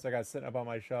Razor Crest I got sitting up on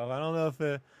my shelf. I don't know if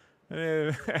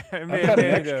I've got an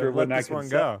extra one I can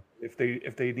sell if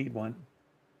they need one.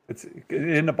 It's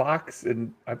in the box,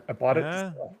 and I bought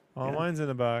it. All mine's in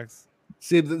the box.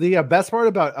 See, the best part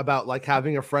about like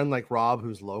having a friend like Rob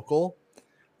who's local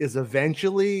is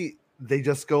eventually they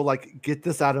just go like, get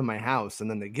this out of my house, and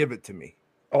then they give it to me.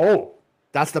 Oh,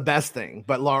 that's the best thing.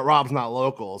 But Rob's not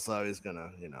local, so he's gonna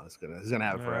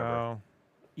have it forever.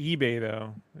 eBay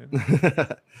though.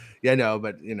 Yeah, no,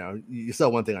 but you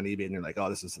sell one thing on eBay and you're like, oh,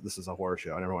 this is a horror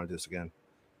show. I never want to do this again.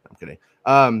 I'm kidding.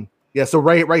 Yeah, so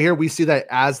right here we see that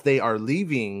as they are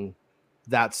leaving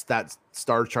that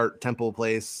Star Chart temple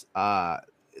place,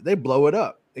 they blow it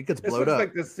up. It gets blown up.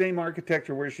 Like the same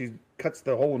architecture where she cuts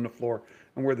the hole in the floor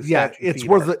and where the it's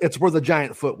where the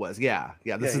giant foot was. Yeah.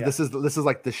 This is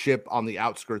like the ship on the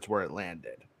outskirts where it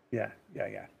landed. Yeah.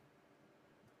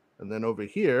 And then over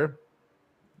here,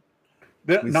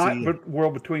 but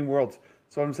world between worlds.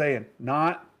 So I'm saying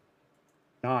not.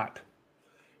 No,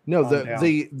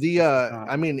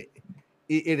 I mean,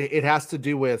 it has to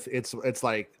do with it's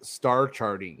like star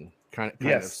charting kind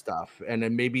of stuff, and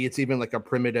then maybe it's even like a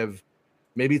primitive,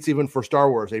 maybe it's even for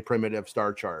Star Wars a primitive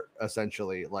star chart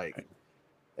essentially. Like,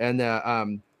 and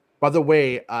by the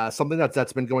way, something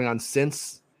that's been going on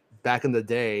since back in the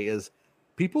day is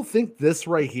people think this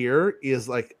right here is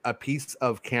like a piece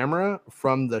of camera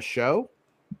from the show.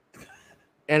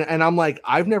 And I'm like,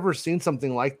 I've never seen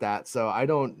something like that, so I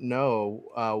don't know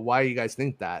why you guys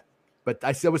think that. But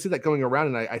I always see that going around,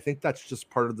 and I think that's just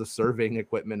part of the surveying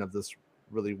equipment of this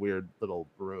really weird little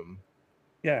room.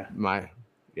 Yeah.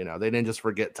 They didn't just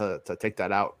forget to take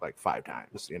that out like 5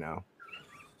 times,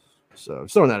 So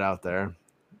throwing that out there.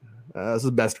 This is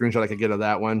the best screenshot I could get of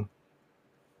that one.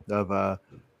 Of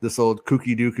this old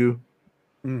kooky dooku.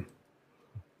 Mm.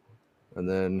 And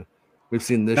then we've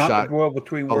seen this Not shot the world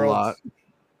between a worlds. lot.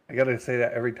 I got to say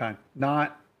that every time.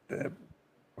 Not the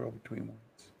world between worlds.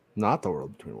 Not the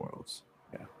world between worlds.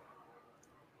 Yeah.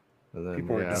 And then,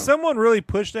 Did someone really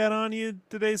push that on you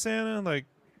today, Santa? Like,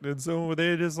 were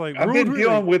they just like? I've been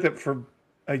dealing with it for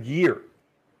a year.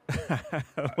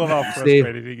 Well, how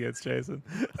frustrated he gets, Jason.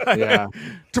 Yeah.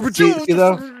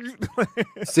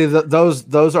 See,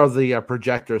 those are the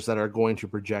projectors that are going to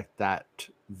project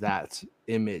that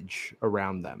image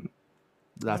around them.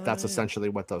 That's essentially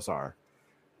what those are.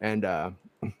 And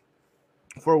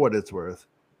for what it's worth,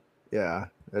 yeah.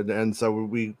 And so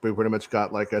we pretty much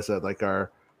got, like I said, like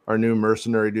our new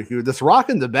mercenary Dooku. This rock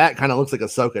in the back kind of looks like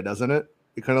Ahsoka, doesn't it?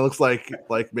 It kind of looks like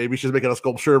maybe she's making a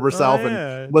sculpture of herself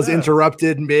and was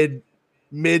interrupted mid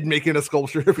making a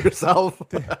sculpture of herself.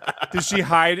 Did she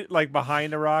hide like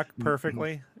behind a rock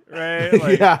perfectly? Right?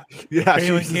 Like, yeah.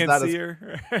 Balin can't see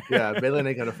her. Yeah, Balin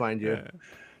ain't gonna find you.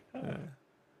 And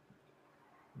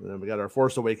then we got our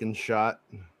Force Awakens shot.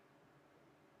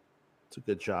 It's a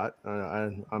good shot.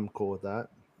 I'm cool with that.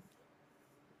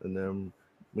 And then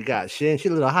we got Shin,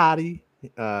 she's a little hottie,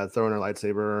 throwing her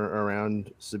lightsaber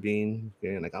around Sabine,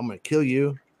 getting like, I'm gonna kill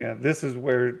you. Yeah, this is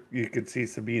where you could see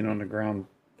Sabine on the ground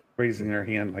raising her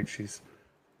hand like she's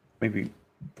maybe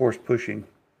force pushing.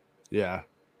 Yeah.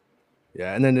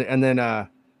 And then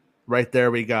right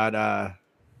there we got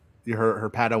her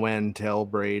Padawan tail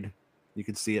braid. You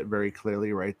can see it very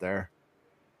clearly right there,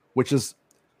 which is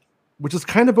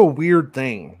kind of a weird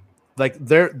thing. Like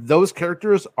those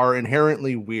characters are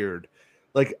inherently weird.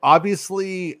 Like,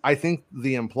 obviously, I think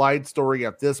the implied story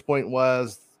at this point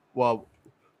was, well,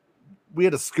 we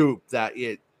had a scoop that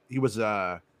he was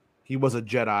a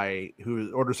Jedi who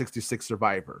was Order 66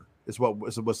 survivor is what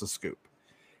was the scoop.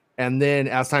 And then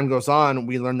as time goes on,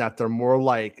 we learn that they're more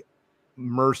like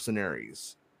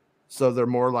mercenaries. So they're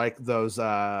more like those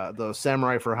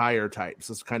samurai for hire types.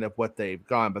 That's kind of what they've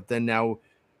gone.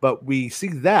 But we see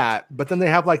that, but then they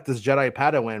have like this Jedi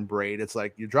Padawan braid. It's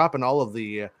like you're dropping all of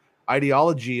the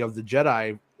ideology of the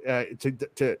Jedi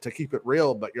to keep it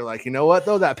real. But you're like, you know what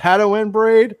though? That Padawan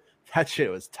braid, that shit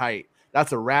was tight.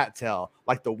 that's a rat tail,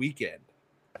 like the Weekend.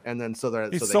 And then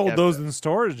he sold those in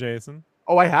stores, Jason.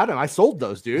 Oh, I had them. I sold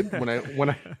those, dude. When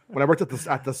I worked at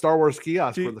the Star Wars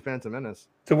kiosk for the Phantom Menace.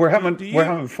 So we're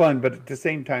having fun, but at the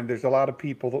same time, there's a lot of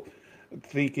people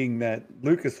thinking that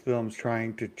Lucasfilm's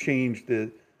trying to change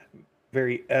the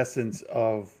very essence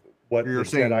of what the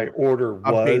Jedi Order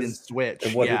was and switch.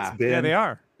 And what it's been. Yeah, they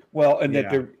are. Well, and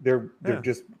that they're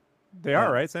just they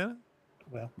are, right, Santa?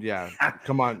 Well, yeah.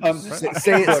 Come on,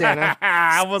 say it, Santa.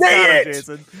 I almost got him,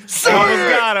 Jason.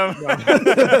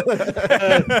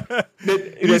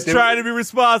 He's trying to be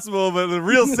responsible, but the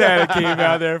real Santa came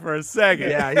out there for a second.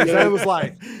 Yeah, Santa was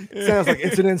like,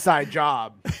 it's an inside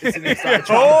job. It's an inside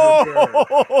job.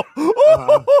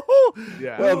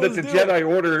 Yeah. Well, that the Jedi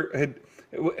Order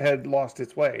had lost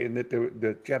its way, and that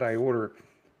the Jedi Order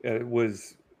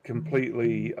was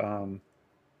completely kind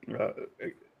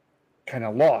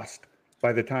of lost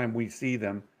by the time we see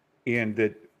them, and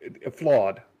that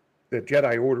flawed. The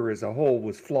Jedi Order as a whole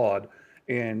was flawed,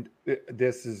 and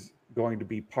this is going to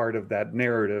be part of that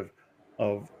narrative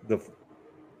of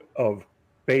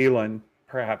Balin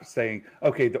perhaps saying,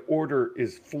 okay, the Order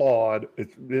is flawed.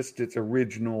 It's missed its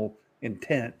original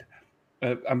intent.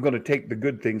 I'm going to take the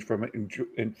good things from it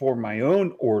and form my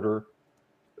own order.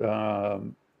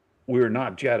 We're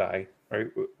not Jedi, right?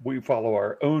 We follow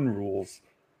our own rules.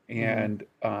 And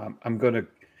I'm going to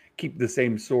keep the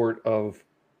same sort of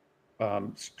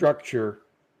structure.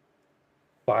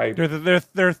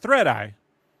 They're thread eye,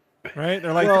 right?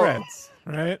 They're like threads,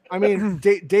 right? I mean,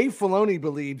 Dave Filoni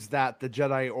believes that the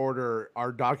Jedi Order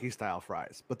are doggy style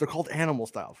fries, but they're called animal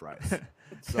style fries.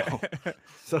 So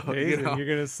Jason, you're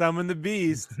gonna summon the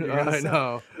beast. I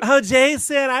know. Oh,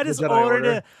 Jason, I just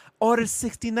ordered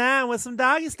 69 with some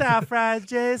doggy style fries,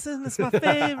 Jason. That's my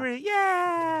favorite.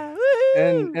 Yeah.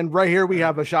 Woo-hoo. And right here we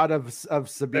have a shot of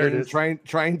Sabine trying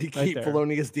to keep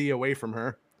Filoni's D away from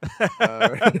her.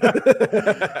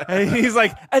 And he's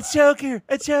like, a choker.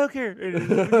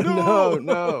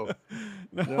 No.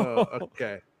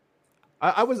 Okay.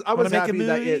 I was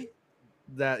happy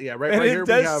that right here it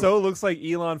does we have, looks like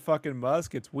Elon fucking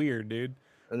Musk. It's weird, dude.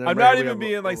 I'm right not even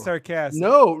being like sarcastic.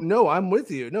 No, I'm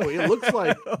with you. No, it looks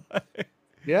like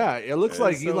it looks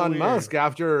like so Elon Musk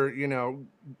after,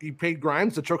 he paid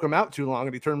Grimes to choke him out too long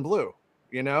and he turned blue.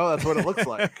 That's what it looks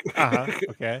like.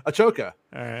 Okay. Ahsoka.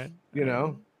 All right.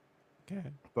 Okay.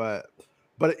 But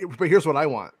here's what I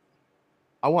want.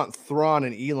 I want Thrawn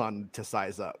and Elon to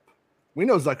size up. We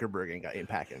know Zuckerberg ain't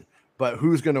packing, but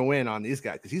who's going to win on these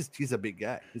guys? Because he's a big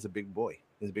guy. He's a big boy.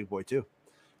 He's a big boy too.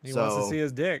 He wants to see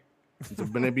his dick. It's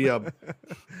going to be a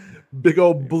big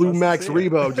old blue Max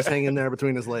Rebo just hanging there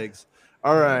between his legs.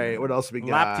 All right, what else we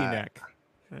got? Lapty neck.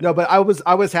 No, but I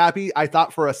was happy. I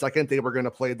thought for a second they were going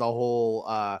to play the whole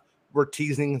we're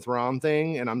teasing Thrawn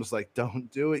thing, and I'm just like,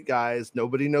 don't do it, guys.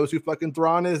 Nobody knows who fucking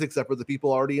Thrawn is except for the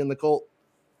people already in the cult.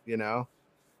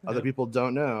 Other people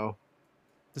don't know.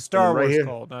 The Star Wars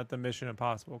cult, not the Mission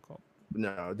Impossible cult.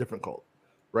 No, different cult.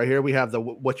 Right here we have the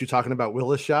what you talking about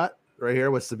Willis shot right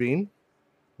here with Sabine.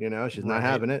 She's not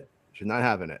having it. She's not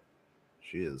having it.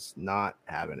 She is not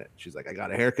having it. She's like, I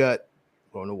got a haircut,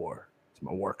 going to war. It's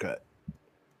my war cut.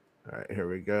 All right, here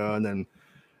we go. And then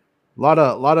a lot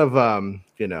of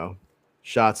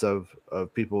shots of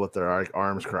people with their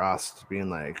arms crossed, being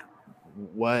like,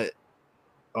 what?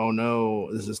 Oh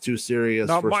no, this is too serious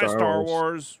not for my Star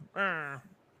Wars. Yeah,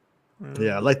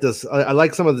 I like this. I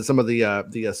like some of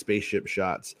the spaceship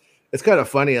shots. It's kind of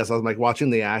funny as I was like watching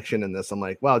the action in this. I'm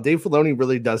like, wow, Dave Filoni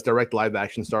really does direct live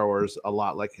action Star Wars a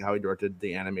lot, like how he directed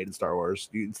the animated Star Wars.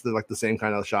 It's like the same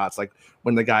kind of shots, like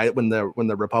when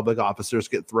the Republic officers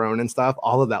get thrown and stuff.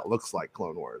 All of that looks like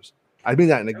Clone Wars. I mean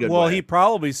that in a good way. Well, he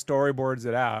probably storyboards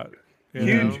it out.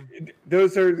 Huge.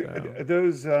 Those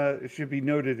should be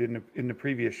noted in the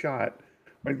previous shot.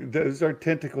 Those are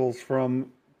tentacles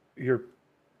from your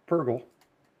Purgle.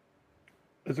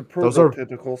 Those are Purgle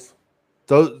tentacles.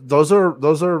 Those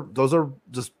are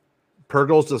just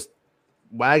Purgles just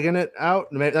wagging it out.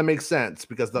 That makes sense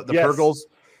because the Purgles.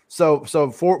 So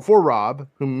for Rob,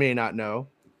 who may not know,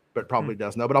 but probably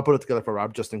does know, but I'll put it together for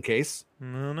Rob just in case.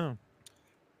 No.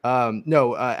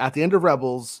 At the end of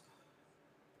Rebels,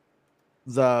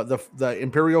 the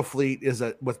Imperial fleet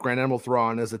with Grand Admiral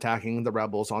Thrawn is attacking the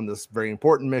rebels on this very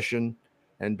important mission,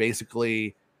 and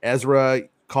basically Ezra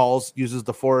uses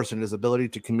the Force and his ability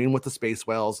to commune with the space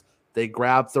whales. They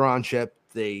grab Thrawn's ship,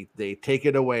 they take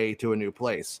it away to a new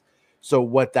place. So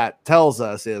what that tells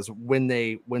us is when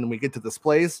we get to this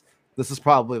place, this is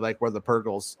probably like where the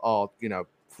Purgles all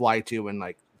fly to and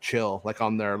like chill, like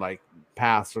on their like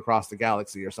paths across the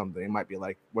galaxy or something. It might be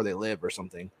like where they live or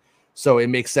something. So it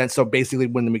makes sense. So basically,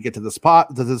 when we get to this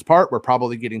part, we're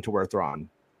probably getting to where Thrawn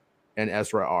and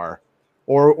Ezra are,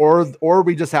 or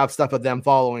we just have stuff of them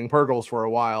following Purgles for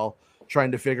a while,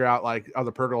 trying to figure out like, are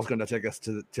the Purgles going to take us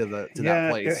to that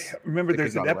place? Remember,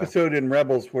 there's an episode in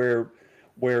Rebels where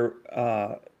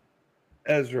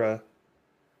Ezra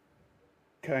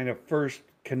kind of first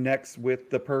connects with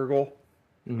the Purgle,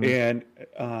 and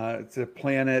it's a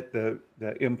planet.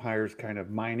 The Empire's kind of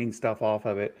mining stuff off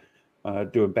of it,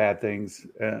 doing bad things,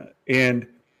 and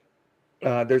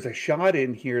there's a shot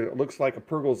in here that looks like a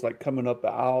Purgle's like coming up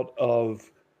out of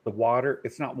the water.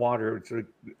 It's not water; it's a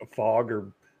fog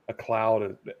or a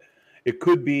cloud. It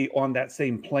could be on that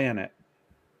same planet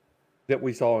that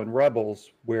we saw in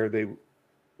Rebels, where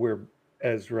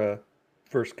Ezra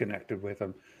first connected with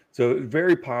him. So it's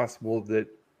very possible that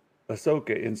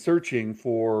Ahsoka, in searching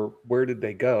for where did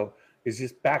they go, is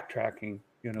just backtracking,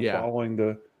 following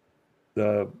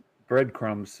the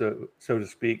breadcrumbs, so to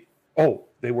speak. Oh,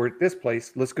 they were at this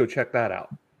place. Let's go check that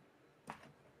out.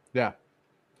 Yeah.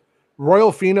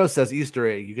 Royal Fino says Easter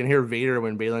egg. You can hear Vader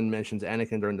when Baylan mentions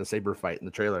Anakin during the saber fight in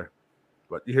the trailer.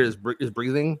 But you hear his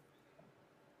breathing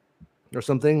or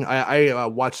something. I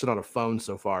watched it on a phone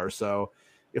so far, so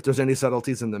if there's any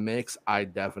subtleties in the mix, I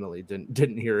definitely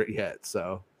didn't hear it yet.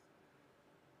 So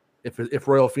if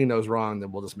Royal Fino's wrong,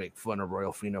 then we'll just make fun of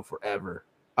Royal Fino forever.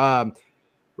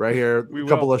 Right here, a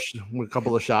couple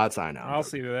of shots. I know. I'll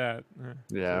see to that.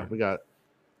 Yeah, sure.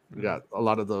 we got a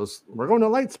lot of those. We're going to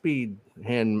light speed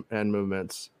hand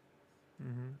movements,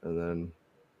 and then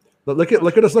look at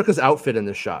Ahsoka's outfit in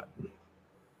this shot.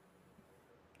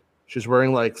 She's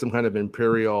wearing like some kind of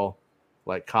Imperial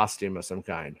like costume of some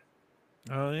kind.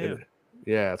 Oh yeah,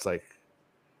 yeah.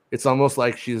 It's almost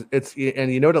like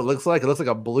and you know what it looks like? It looks like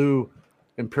a blue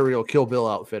Imperial Kill Bill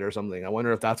outfit or something. I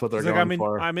wonder if that's what they're going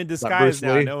for. I'm in disguise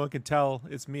now. No one can tell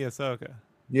it's me, Ahsoka.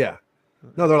 Yeah.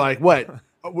 No, they're like, what?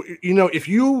 If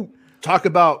you talk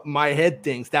about my head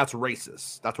things, that's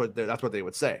racist. That's what they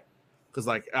would say. Because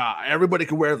like everybody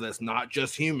can wear this, not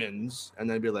just humans. And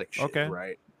then be like, shit, okay,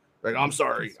 right? Like, I'm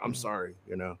sorry.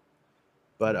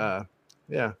 But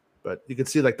yeah. But you can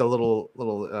see like the little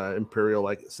Imperial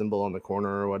like symbol on the corner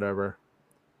or whatever.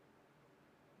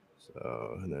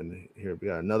 So, and then here we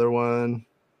got another one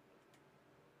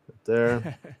right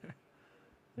there.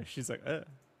 She's like,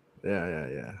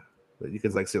 Yeah. But you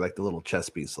can like see like the little chess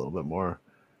piece a little bit more.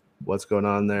 What's going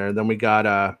on there? And then we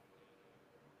got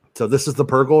so this is the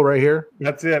Purgle right here.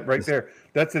 That's it right there.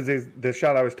 That's the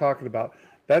shot I was talking about.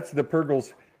 That's the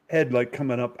Purgle's head like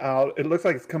coming up out. It looks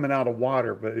like it's coming out of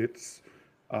water, but it's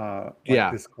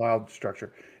this cloud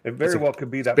structure. It very well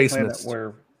could be that planet mist.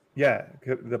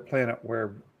 The planet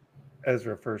where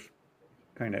Ezra first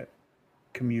kind of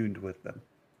communed with them.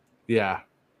 Yeah.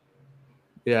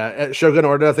 Shogun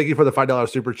Order, thank you for the $5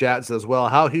 super chat. Says, well,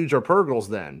 how huge are Purgles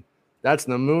then? That's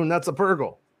the moon. That's a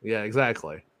Purgle. Yeah,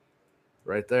 exactly.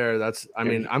 Right there. That's. I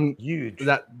mean, I'm huge.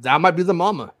 That might be the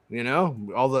mama.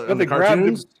 All the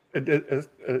cartoons. A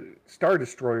Star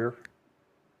Destroyer,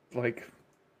 like.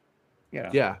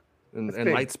 Yeah.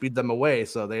 And light speed them away,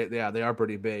 so they are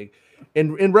pretty big.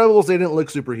 In Rebels, they didn't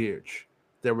look super huge.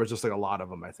 There was just like a lot of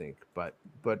them, I think. But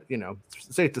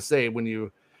it's safe to say when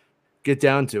you get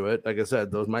down to it, like I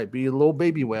said, those might be little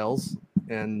baby whales,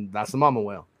 and that's the mama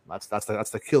whale. That's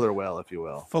the killer whale, if you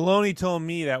will. Filoni told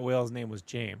me that whale's name was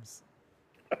James.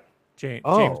 James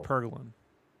Purglin.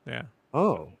 Yeah.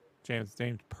 Oh. James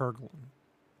Purglin.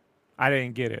 I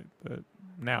didn't get it, but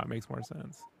now it makes more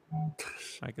sense.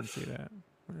 I can see that.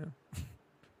 Yeah.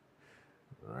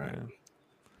 All right. Yeah.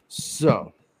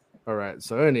 So, all right.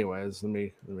 So, anyways, let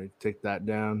me take that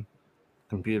down.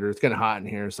 Computer. It's getting hot in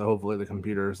here, so hopefully the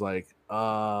computer is like,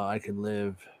 I can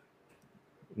live,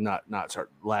 not start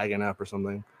lagging up or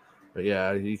something. But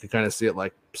yeah, you can kind of see it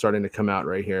like starting to come out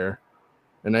right here.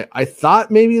 And I thought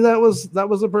maybe that was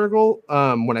a Purgle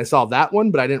when I saw that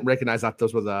one, but I didn't recognize that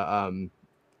those were the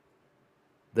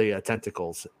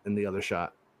tentacles in the other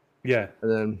shot. Yeah.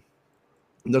 And then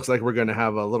it looks like we're going to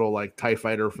have a little like TIE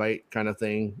fighter fight kind of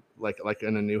thing, like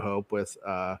in A New Hope with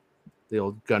the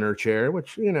old gunner chair,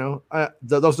 which,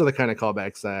 those are the kind of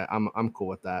callbacks that I'm cool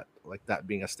with that. Like that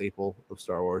being a staple of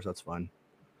Star Wars. That's fun.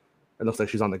 It looks like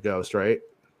she's on the Ghost, right?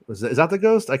 Is that the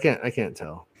Ghost? I can't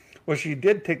tell. Well, she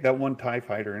did take that one TIE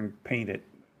fighter and paint it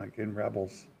like in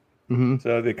Rebels. Mm-hmm.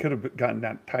 So they could have gotten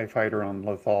that TIE fighter on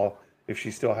Lothal if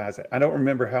she still has it. I don't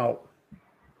remember how,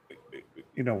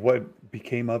 what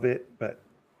became of it, but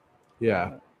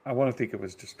yeah, I want to think it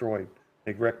was destroyed.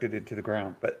 They wrecked it into the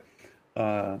ground, but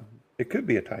it could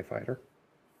be a TIE fighter.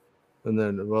 And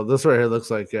then, well, this right here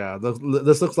looks like,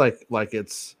 this looks like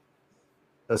it's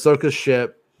Ahsoka's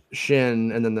ship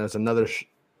Shin, and then there's another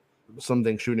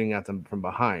something shooting at them from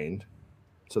behind.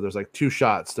 So there's like two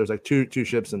shots. There's like two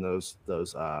ships in those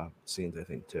scenes, I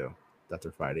think, too, that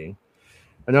they're fighting.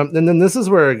 And then this is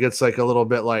where it gets like a little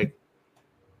bit like,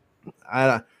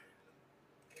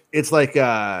 it's like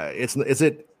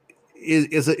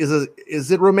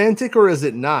is it romantic or is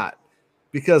it not?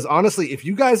 Because honestly, if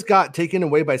you guys got taken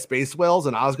away by space whales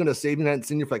and I was going to save you and I hadn't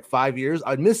seen you for like 5 years,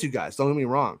 I'd miss you guys. Don't get me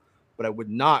wrong, but I would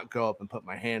not go up and put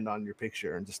my hand on your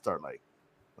picture and just start like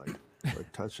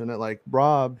touching it, like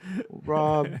Rob,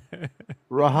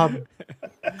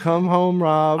 come home,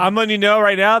 Rob. I'm letting you know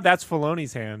right now, that's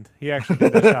Filoni's hand. He actually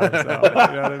did the shot himself. You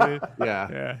know what I mean?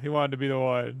 Yeah. He wanted to be the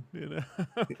one. You know?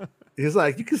 He's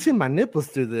like, you can see my nipples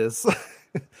through this.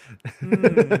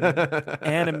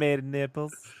 Animated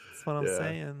nipples. That's what I'm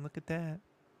saying. Look at that.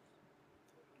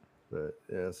 But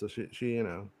yeah, so she she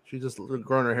just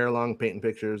growing her hair long, painting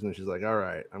pictures, and she's like, all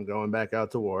right, I'm going back out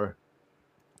to war.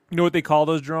 You know what they call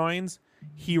those drawings?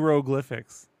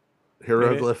 Hieroglyphics.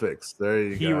 Hieroglyphics. There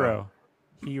you go.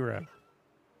 Hero.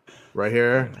 Right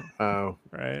here. Oh.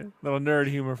 Right. Little nerd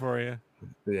humor for you.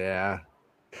 Yeah.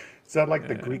 Is that like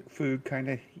the Greek food kind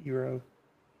of hero?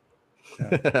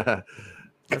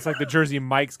 That's like the Jersey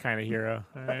Mike's kind of hero.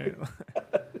 All right.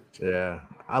 Yeah.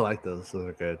 I like those. Those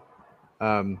are good.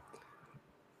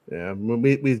 Yeah.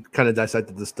 We kind of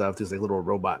dissected this stuff. These like little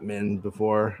robot men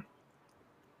before.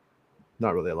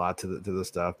 Not really a lot to the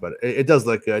stuff, but it does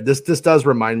look good. This does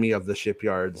remind me of the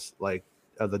shipyards, like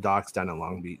of the docks down in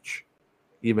Long Beach,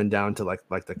 even down to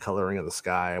like the coloring of the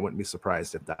sky. I wouldn't be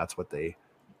surprised if that's what they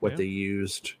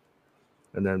used.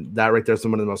 And then that right there is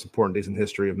one of the most important days in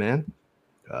history of man.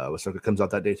 Ahsoka comes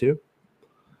out that day too.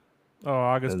 Oh,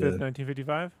 August 5th,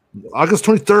 1955? August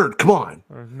 23rd. Come on.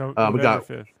 Or no, we got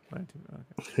 5th, 19.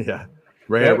 Okay. Yeah.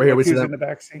 Right here we see that in the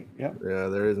back seat. Yeah. Yeah,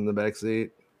 there is in the back seat.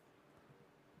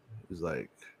 He's like,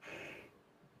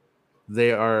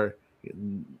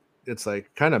 it's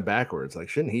like kind of backwards. Like,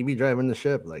 shouldn't he be driving the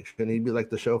ship? Like, shouldn't he be like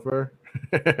the chauffeur?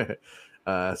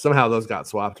 Somehow those got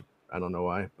swapped. I don't know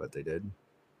why, but they did.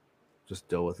 Just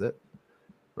deal with it.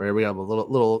 Right, we have a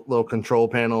little control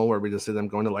panel where we just see them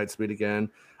going to light speed again.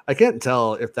 I can't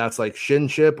tell if that's like Shin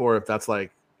ship or if that's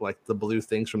like the blue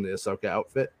things from the Ahsoka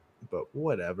outfit, but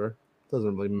whatever.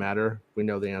 Doesn't really matter. We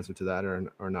know the answer to that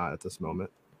or not at this moment.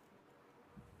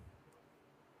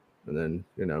 And then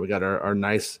we got our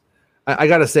nice. I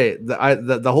gotta say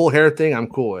the whole hair thing I'm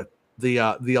cool with.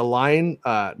 The Align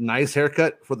nice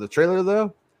haircut for the trailer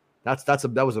though.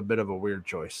 That was a bit of a weird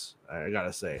choice. I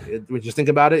gotta say. We just think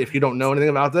about it. If you don't know anything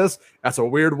about this, that's a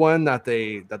weird one that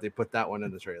they put that one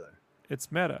in the trailer.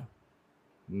 It's meta.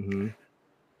 Mm-hmm.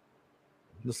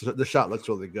 The shot looks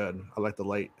really good. I like the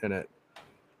light in it.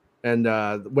 And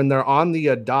when they're on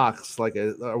the docks, like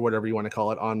or whatever you want to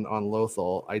call it, on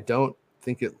Lothal, I don't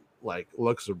think it like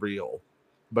looks real,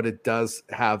 but it does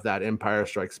have that Empire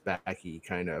Strikes Back-y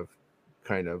kind of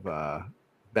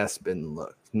Bespin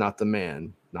look. Not the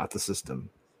man, not the system.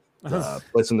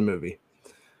 Place in the movie.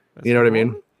 You know what I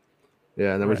mean?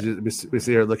 Yeah. And then we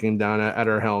see her looking down at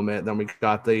her helmet. Then we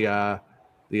got the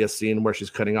scene where she's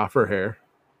cutting off her hair.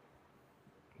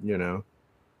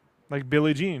 Like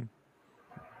Billie Jean.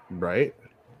 Right.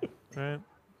 Right,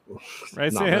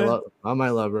 Not my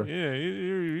lover. Yeah,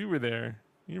 you were there.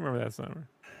 You remember that summer.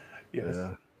 Yes.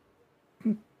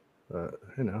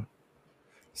 Yeah.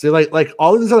 See, like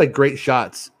all of these are like great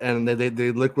shots, and they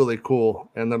look really cool,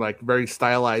 and they're like very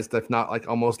stylized, if not like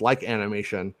almost like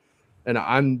animation. And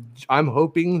I'm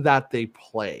hoping that they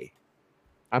play.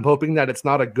 I'm hoping that it's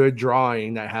not a good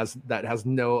drawing that has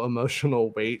no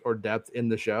emotional weight or depth in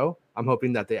the show. I'm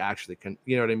hoping that they actually can,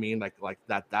 you know what I mean? Like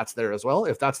that's there as well.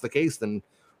 If that's the case, then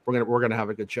we're gonna have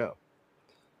a good show.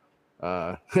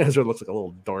 Ezra looks like a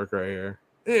little dork right here.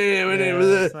 Hey, my name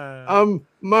is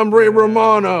I'm Ray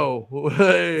Romano.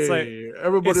 Hey,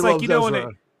 everybody loves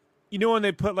Ezra. When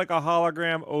they put like a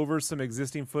hologram over some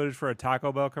existing footage for a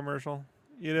Taco Bell commercial?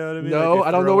 You know what I mean? No, like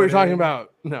I don't know what you're talking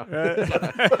about. No.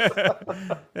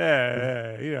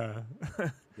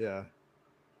 Yeah.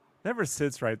 Never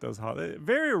sits right. Those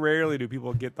very rarely do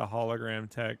people get the hologram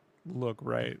tech look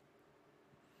right.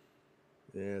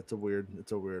 Yeah, it's a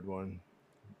weird one.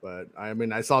 But I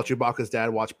mean, I saw Chewbacca's dad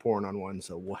watch porn on one,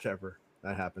 so whatever,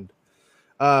 that happened.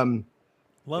 Lumpy.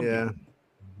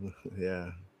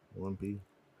 Yeah, Lumpy.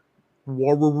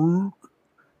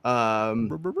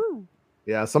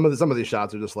 Yeah, some of these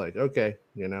shots are just like, okay,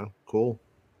 cool,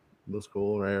 looks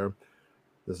cool right here.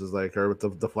 This is like her with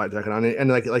the flight jacket on it, and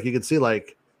like you can see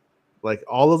like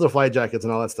all of the flight jackets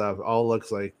and all that stuff all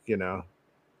looks like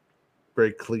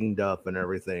very cleaned up and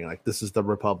everything. Like this is the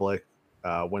Republic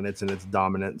when it's in its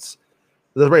dominance.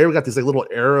 Right here we got these like little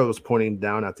arrows pointing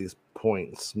down at these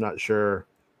points. I'm not sure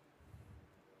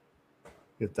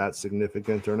if that's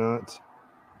significant or not.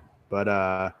 But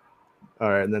all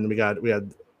right, and then we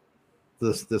had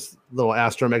this little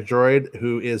astromech droid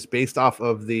who is based off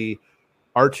of the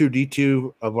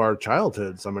R2D2 of our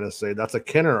childhoods. I'm gonna say that's a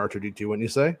Kenner R2D2, wouldn't you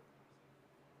say?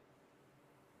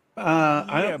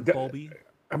 Yeah, Bulby.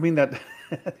 I mean that.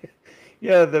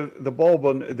 Yeah, the bulb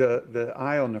on the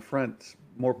eye on the front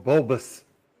more bulbous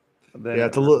than Yeah,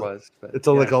 it's it a little. was. But It's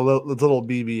a, like a little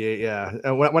BB-8, yeah.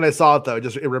 And when I saw it though,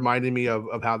 it reminded me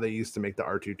of how they used to make the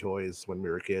R2 toys when we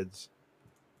were kids.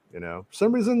 You know, for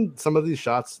some reason, some of these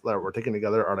shots that we're taking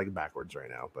together are like backwards right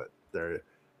now, but they're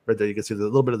right there. You can see the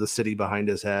little bit of the city behind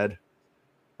his head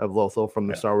of Lothal from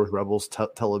the Star Wars Rebels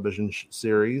television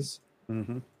series.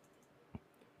 Mm-hmm.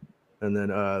 And then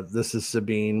this is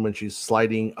Sabine when she's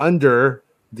sliding under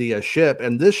the ship.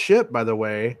 And this ship, by the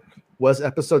way, was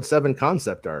Episode 7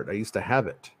 concept art. I used to have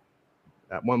it.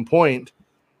 At one point,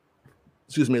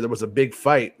 excuse me, there was a big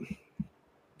fight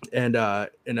and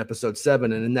in Episode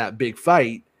 7. And in that big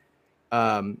fight,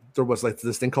 there was like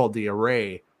this thing called the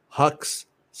Array. Hux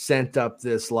sent up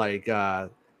this like I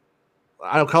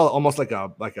don't call it almost like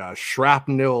a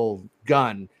shrapnel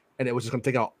gun. And it was just going to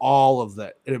take out all of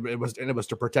that. It was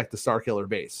to protect the Starkiller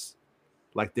base.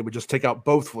 Like they would just take out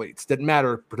both fleets. Didn't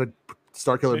matter.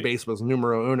 Starkiller base was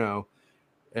numero uno.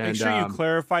 And, make sure you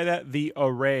clarify that the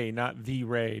Array, not the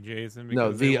Ray, Jason.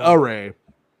 No, the Array.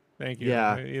 Thank you.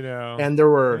 Yeah, you know. And there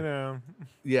were, you know.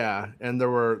 Yeah, and there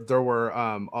were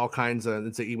all kinds of.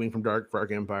 It's an E-wing from Dark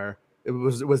Empire. It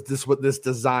was this what this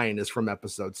design is from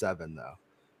Episode 7 though,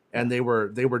 and they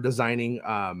were designing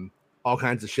all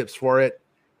kinds of ships for it.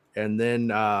 And then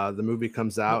the movie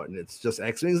comes out, and it's just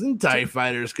X-Wings and TIE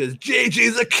fighters because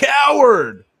JJ's a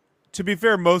coward. To be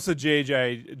fair, most of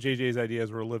JJ's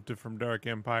ideas were lifted from Dark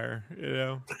Empire, you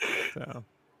know. So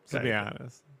to be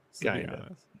honest.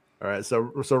 All right, so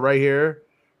right here,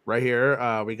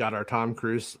 we got our Tom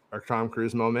Cruise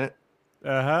moment.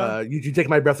 You Take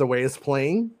My Breath Away is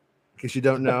playing, in case you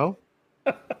don't know.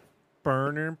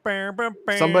 Somebody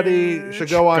should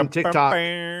go on TikTok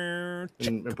and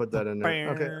put that in there.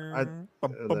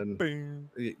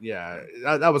 Okay. Yeah,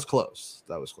 that was close.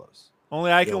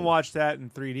 Only I can watch that in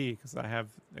 3D because I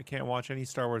can't watch any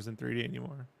Star Wars in 3D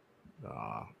anymore.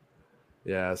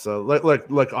 Yeah. So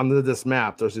look on this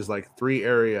map. There's these like 3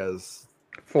 areas.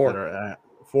 4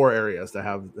 areas that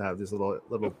have these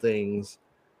little things.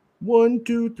 1,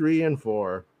 2, 3, and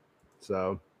 4.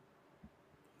 So.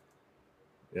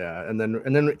 Yeah, and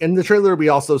then in the trailer we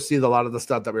also see a lot of the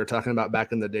stuff that we were talking about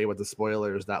back in the day with the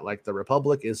spoilers that like the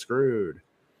Republic is screwed,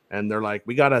 and they're like,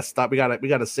 we gotta stop, we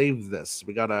gotta save this,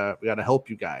 we gotta help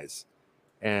you guys,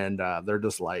 and they're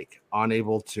just like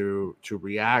unable to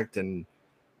react. And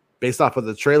based off of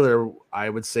the trailer, I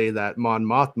would say that Mon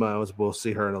Mothma, we'll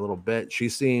see her in a little bit. She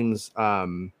seems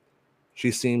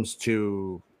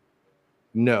to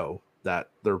know that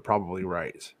they're probably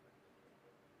right,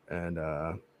 and.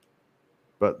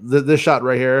 But this shot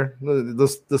right here,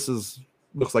 this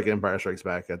looks like Empire Strikes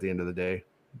Back at the end of the day.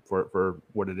 For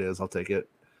what it is, I'll take it.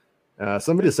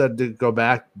 Somebody said to go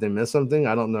back. They missed something.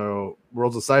 I don't know.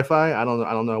 Worlds of Sci-Fi. I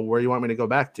don't know where you want me to go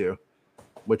back to.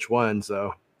 Which one?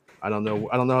 So I don't know.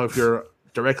 I don't know if you're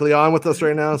directly on with us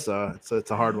right now. So it's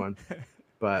a hard one.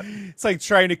 But it's like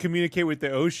trying to communicate with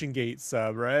the Ocean Gate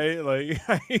sub, right? Like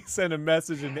you send a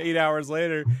message and 8 hours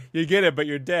later you get it, but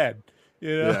you're dead.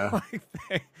 You know. Yeah.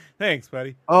 Like, thanks,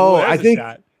 buddy. Oh, I think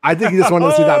you just want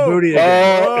to see that booty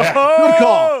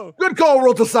again. Good call,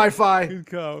 World of Sci-Fi. Good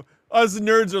call. Us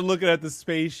nerds are looking at the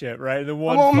spaceship, right? And the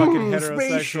one fucking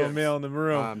heterosexual male in the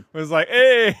room was like,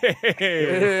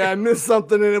 hey, I missed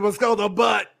something, and it was called a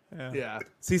butt. Yeah.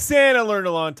 See, Santa learned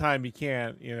a long time. He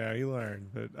can't, he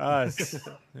learned. But us,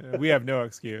 we have no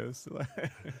excuse.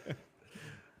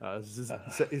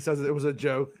 He says it was a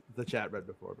joke. The chat read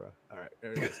before, bro. All right,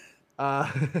 there it is.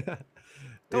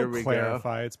 Don't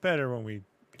clarify. Go. It's better when we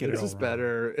get it. This is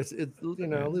better. It's leave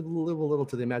a little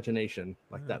to the imagination,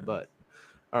 like that butt.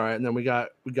 All right, and then we got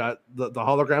the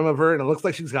hologram of her, and it looks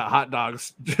like she's got hot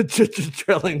dogs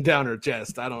trailing down her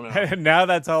chest. I don't know. Now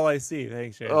that's all I see.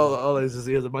 Thanks, Shane. All I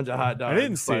see is a bunch of hot dogs. I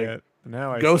didn't see it.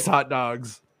 Now I ghost hot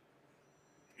dogs.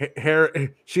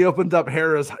 She opened up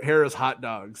Hera's hot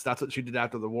dogs. That's what she did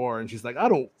after the war, and she's like, I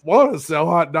don't want to sell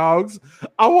hot dogs.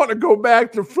 I want to go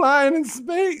back to flying in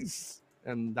space.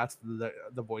 And that's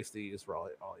the voice they use for all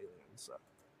aliens. So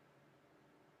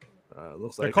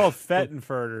looks they're like called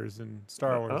Fettenfurters in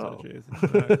Star Wars.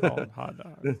 They're not called hot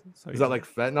dogs. Is that like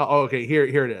Fett? No. Oh, okay. Here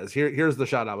it is. Here's the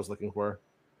shot I was looking for.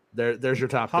 There's your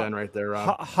Top Gun right there,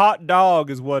 Rob. Hot dog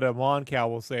is what a Mon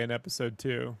Cal will say in episode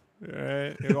 2.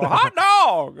 Right? You go, hot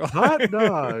dog. Hot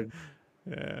dog.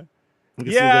 Yeah.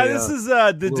 Yeah, This is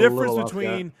the difference little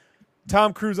between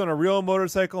Tom Cruise on a real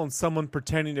motorcycle and someone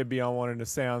pretending to be on one in a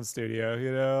sound studio,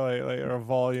 like or a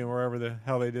volume, wherever the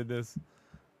hell they did this.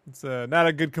 It's not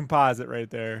a good composite right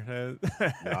there.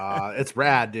 It's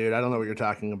rad, dude. I don't know what you're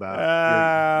talking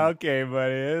about. Okay,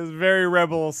 buddy. It's very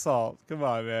Rebel Assault. Come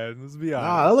on, man. Let's be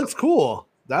honest. That looks cool.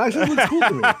 That actually looks cool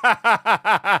to me.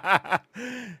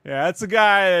 Yeah, that's a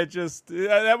guy that just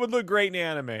that would look great in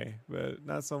anime, but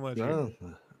not so much. I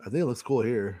think it looks cool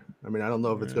here. I mean, I don't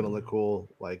know if it's gonna look cool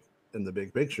like in the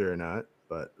big picture or not,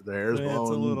 but the hair's blowing. It's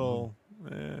a little.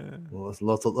 Well,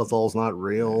 that's all's not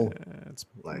real. It's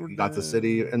like you got the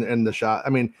city and the shot. I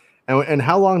mean, and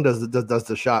how long does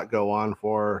the shot go on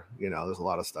for? You know, there's a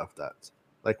lot of stuff that's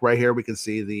like right here. We can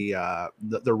see the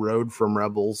road from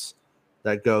Rebels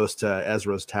that goes to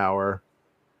Ezra's tower,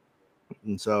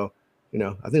 and so you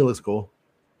know, I think it looks cool.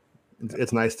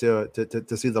 It's nice to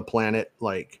see the planet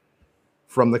like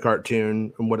from the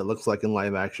cartoon and what it looks like in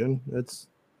live action. It's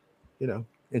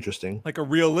interesting, like a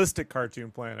realistic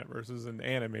cartoon planet versus an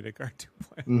animated cartoon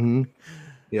planet. Mm-hmm.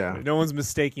 Yeah, no one's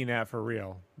mistaking that for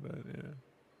real. But,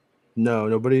 No,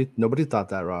 nobody thought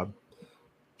that, Rob.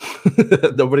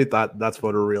 Nobody thought that's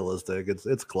photorealistic.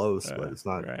 It's close, but it's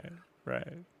not.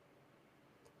 Right.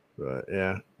 But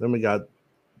yeah, then we got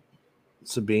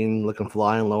Sabine looking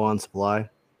flying low on supply.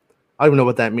 I don't even know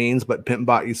what that means, but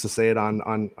Pimpbot used to say it on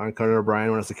Conan O'Brien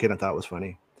when I was a kid. I thought it was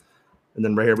funny. And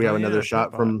then right here we have another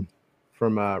shot from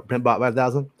Pimpbot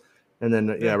 5000, and then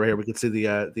right here we can see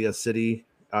the city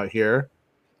out here,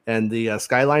 and the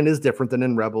skyline is different than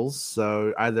in Rebels.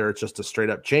 So either it's just a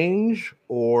straight up change,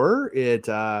 or it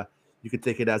you could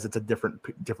take it as it's a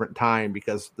different time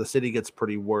because the city gets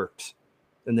pretty worked,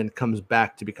 and then comes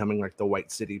back to becoming like the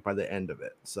White City by the end of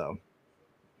it. So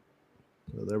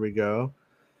there we go.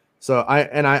 So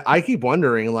I keep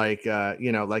wondering like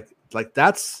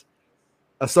that's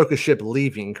Ahsoka's ship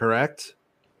leaving, correct?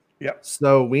 Yep.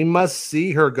 So we must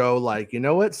see her go like, you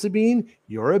know what, Sabine,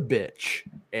 you're a bitch,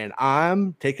 and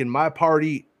I'm taking my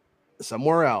party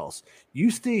somewhere else. You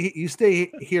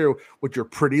stay here with your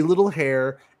pretty little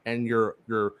hair and your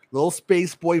little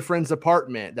space boyfriend's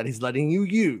apartment that he's letting you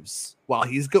use while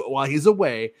he's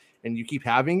away, and you keep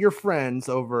having your friends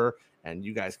over, and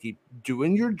you guys keep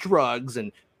doing your drugs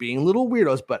and being little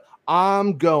weirdos. But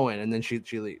I'm going, and then she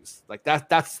leaves. Like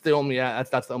that's the only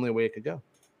way it could go.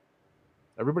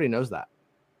 Everybody knows that.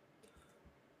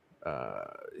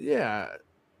 Yeah.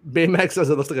 Baymax says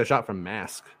it looks like a shot from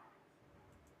Mask.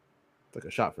 It's like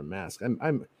a shot from Mask.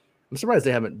 I'm surprised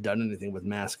they haven't done anything with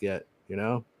Mask yet. You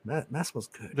know, Mask was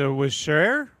good. The one with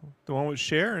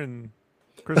Cher and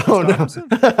Chris Oh no!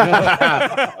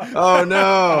 Oh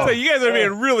no! So you guys are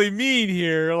being really mean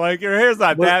here. Like your hair's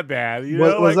not that bad. You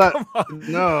know, was like, that? Come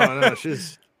on. No.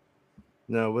 She's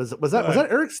no. Was that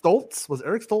Eric Stoltz? Was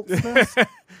Eric Stoltz Mask?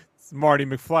 It's Marty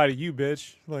McFly to you,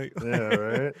 bitch. Like, yeah,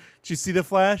 right. Did you see the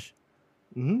Flash?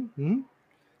 Mm-hmm.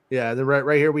 Yeah, then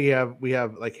right here we have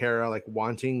like Hera like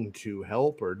wanting to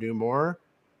help or do more.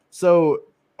 So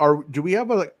do we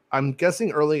have I'm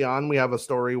guessing early on we have a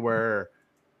story where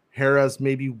Hera's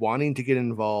maybe wanting to get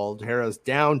involved, Hera's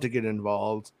down to get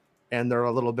involved, and they're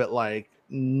a little bit like,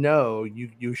 no,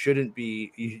 you shouldn't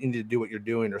be, you need to do what you're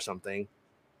doing or something.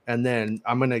 And then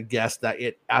I'm gonna guess that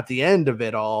at the end of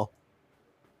it all,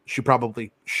 she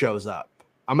probably shows up.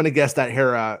 I'm gonna guess that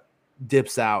Hera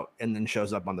dips out and then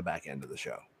shows up on the back end of the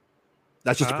show.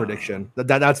 That's just a prediction.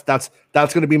 That's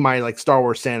going to be my like Star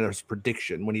Wars Santa's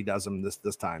prediction when he does them this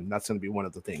time. That's going to be one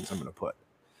of the things I'm going to put.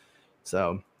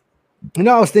 So,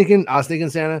 I was thinking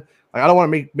Santa, like I don't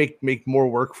want to make more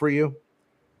work for you,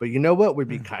 but you know what would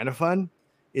be kind of fun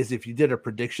is if you did a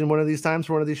prediction one of these times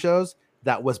for one of these shows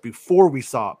that was before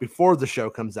the show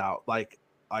comes out, like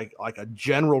a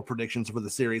general predictions for the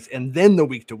series, and then the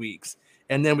week to weeks,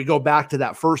 and then we go back to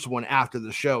that first one after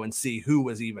the show and see who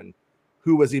was even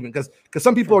because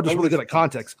some people are just really good at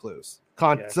context clues.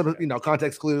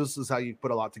 Context clues is how you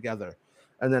put a lot together,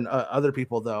 and then other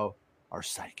people though are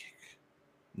psychic.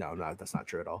 No, that's not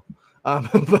true at all.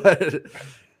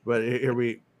 But here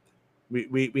we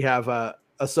have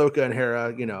Ahsoka and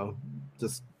Hera,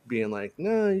 just being like,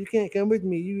 no, you can't come with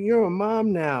me. You're a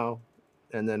mom now.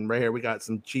 And then right here we got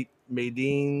some cheap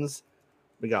Madines.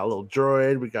 We got a little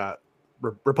droid. We got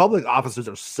Republic officers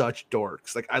are such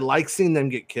dorks. Like I like seeing them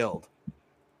get killed.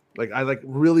 Like I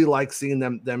really like seeing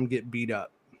them get beat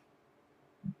up.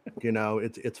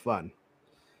 It's fun.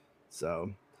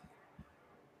 So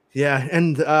yeah,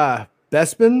 and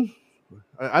Bespin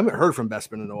I haven't heard from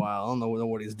Bespin in a while. I don't know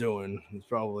what he's doing. He's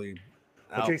probably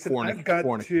Well, out Jason, I've got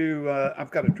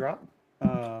to drop.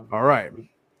 All right.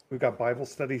 We've got Bible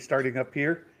study starting up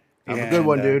here. Have a good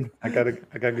one, dude. I gotta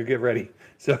go get ready.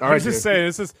 So I was just saying,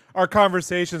 this is our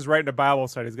conversations right into Bible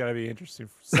study is gonna be interesting.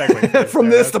 Segue from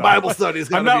this to Bible study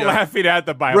is I'm not laughing at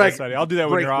the Bible study. I'll do that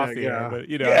when you're off the air. But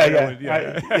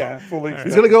fully.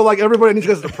 He's gonna go like, everybody needs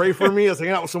you guys to pray for me. I was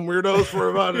hanging out with some weirdos for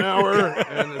about an hour,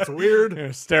 and it's weird.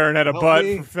 You're staring at a butt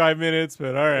for 5 minutes,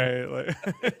 but all right.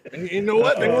 And you know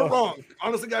what? They were wrong.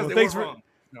 Honestly, guys, they were wrong.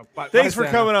 No, thanks for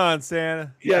coming on,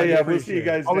 Santa. Yeah. We'll see you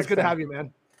guys. Always good to have you,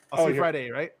 man. I'll see you Friday,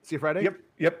 right? See you Friday?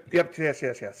 Yep.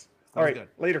 Yes. All right. Good.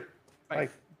 Later. Bye.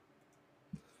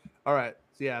 All right.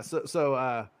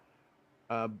 So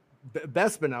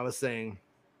Bespin, I was saying,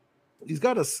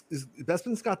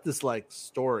 Bespin's got this like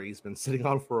story he's been sitting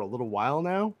on for a little while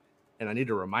now, and I need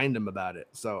to remind him about it.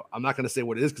 So I'm not going to say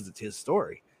what it is because it's his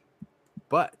story.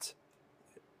 But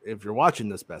if you're watching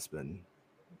this, Bespin,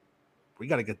 you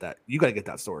got to get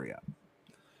that story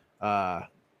up.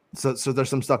 So there's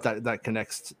some stuff that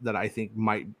connects that I think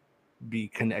might be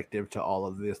connective to all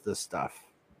of this stuff.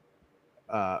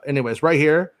 Anyways, right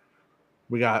here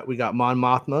we got Mon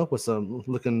Mothma with some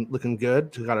looking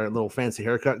good. She got her little fancy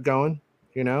haircut going.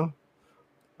 You know,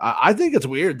 I think it's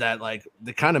weird that like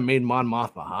they kind of made Mon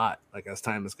Mothma hot like as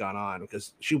time has gone on,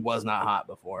 because she was not hot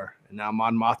before, and now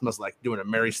Mon Mothma's like doing a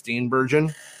Mary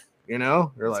Steenburgen. You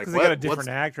know, they're like, they got a different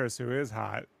actress who is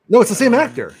hot. No, it's the same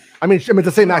actor. I mean, it's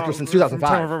the same actress since 2005.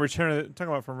 Talking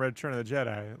about from Return of the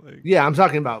Jedi. Like, yeah, I'm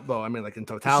talking about. Well, I mean, like in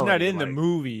totality. She's not in the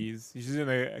movies. She's in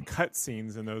the cut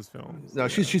scenes in those films. No,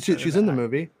 she's in the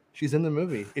movie. She's in the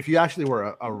movie. If you actually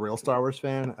were a real Star Wars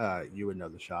fan, you would know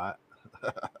the shot.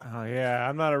 Oh yeah,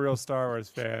 I'm not a real Star Wars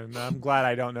fan. I'm glad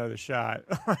I don't know the shot.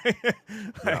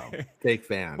 No, fake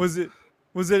fan. Was it?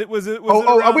 Wait! I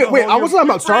wasn't talking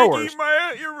about Star Wars.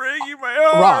 You're breaking my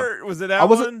heart. Rob, was it that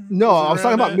one? No, I was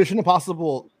talking about Mission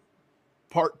Impossible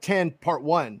Part 10, Part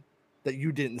 1 that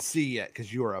you didn't see yet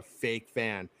because you are a fake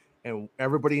fan, and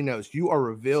everybody knows you are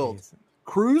revealed. Jeez.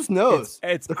 Cruise knows.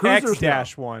 It's the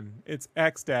X-1. It's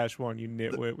X-1. You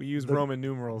nitwit. We use Roman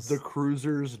numerals. The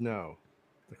cruisers know.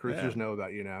 The cruisers know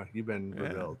about you now. You've been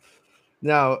revealed.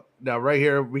 Now, right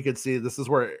here, we could see this is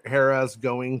where Hera's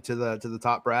going to the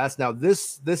top brass. Now,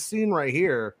 this scene right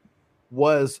here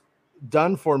was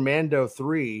done for Mando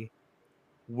 3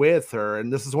 with her,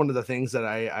 and this is one of the things that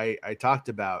I talked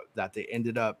about, that they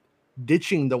ended up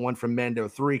ditching the one from Mando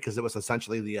 3 because it was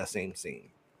essentially the same scene,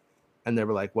 and they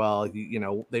were like, well, you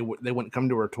know, they wouldn't come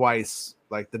to her twice,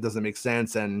 like that doesn't make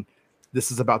sense, and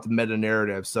this is about the meta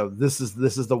narrative, so this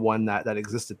is the one that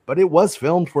existed, but it was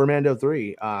filmed for Mando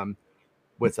 3.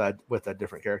 With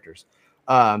different characters,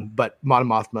 but Mon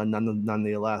Mothma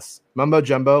nonetheless. Mumbo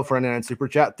Jumbo for an super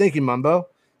chat. Thank you, Mumbo.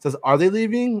 Says, are they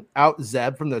leaving out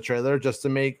Zeb from the trailer just to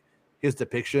make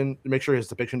sure his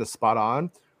depiction is spot on,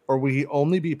 or will he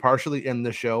only be partially in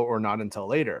the show or not until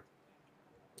later?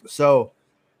 So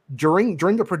during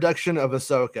the production of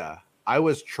Ahsoka, I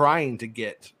was trying to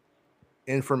get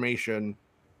information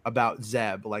about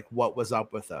Zeb, like what was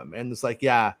up with him, and it's like,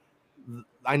 yeah,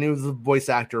 I knew the voice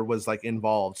actor was like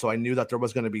involved, so I knew that there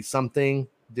was going to be something.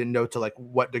 Didn't know to like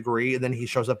what degree, and then he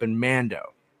shows up in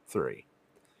Mando 3,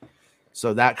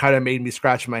 so that kind of made me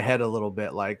scratch my head a little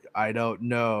bit. Like, I don't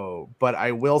know, but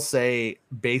I will say,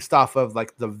 based off of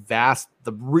like the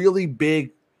really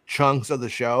big chunks of the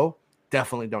show,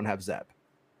 definitely don't have Zeb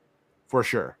for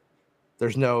sure. There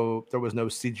was no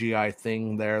CGI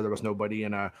thing there. There was nobody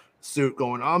in a suit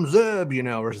going, "I'm Zeb," you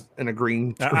know, or in a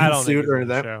green suit or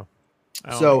anything.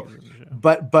 So,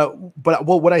 but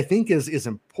what I think is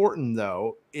important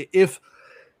though, if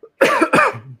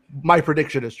my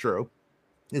prediction is true,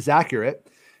 is accurate,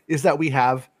 is that we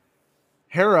have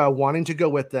Hera wanting to go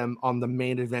with them on the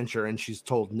main adventure, and she's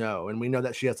told no. And we know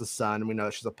that she has a son, and we know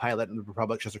that she's a pilot in the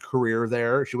Republic. She has a career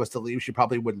there. If she was to leave, she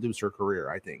probably would lose her career.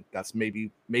 I think that's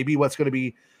maybe what's going to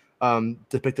be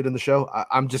depicted in the show.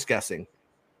 I'm just guessing,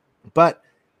 but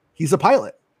he's a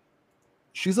pilot.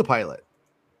 She's a pilot.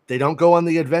 They don't go on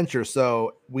the adventure,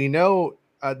 so we know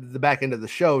the back end of the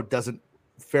show doesn't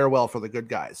fare well for the good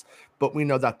guys, but we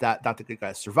know that the good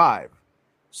guys survive.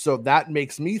 So that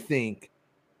makes me think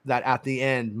that at the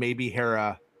end, maybe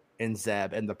Hera and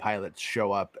Zeb and the pilots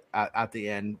show up at the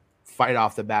end, fight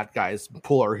off the bad guys,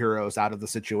 pull our heroes out of the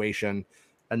situation,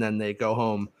 and then they go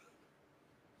home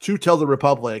to tell the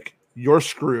Republic, you're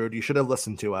screwed. You should have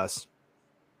listened to us.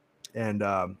 And,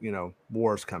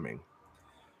 war's coming.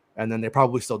 And then they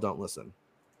probably still don't listen.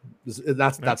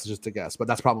 That's just a guess, but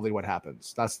that's probably what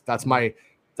happens. That's my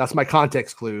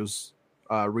context clues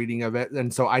reading of it,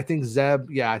 and so I think Zeb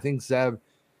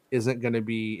isn't going to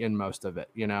be in most of it.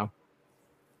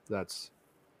 That's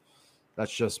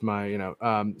just my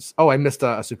I missed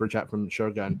a super chat from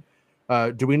Shogun.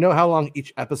 Do we know how long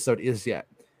each episode is yet?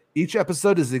 Each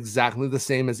episode is exactly the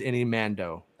same as any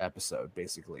Mando episode,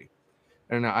 basically.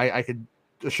 And I could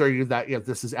assure you that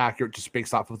this is accurate just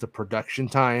based off of the production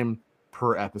time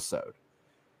per episode.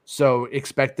 So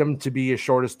expect them to be as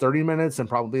short as 30 minutes and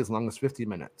probably as long as 50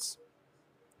 minutes.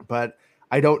 But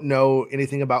I don't know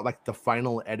anything about like the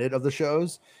final edit of the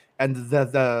shows. And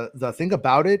the thing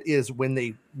about it is when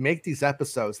they make these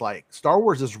episodes, like Star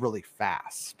Wars is really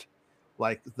fast.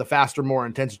 Like the faster, more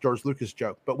intense George Lucas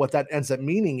joke. But what that ends up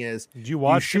meaning is, did you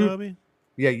watch Kenobi?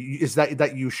 Yeah, is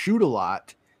that you shoot a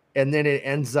lot, and then it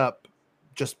ends up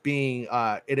just being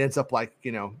it ends up like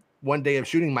one day of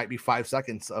shooting might be 5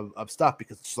 seconds of stuff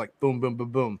because it's just like boom, boom,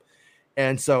 boom, boom,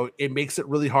 and so it makes it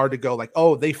really hard to go like,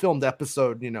 oh, they filmed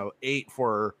episode 8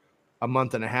 for a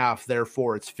month and a half,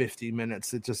 therefore it's 50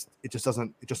 minutes. It just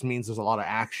means there's a lot of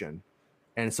action.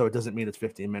 And so it doesn't mean it's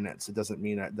 15 minutes. It doesn't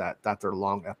mean that they're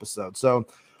long episodes. So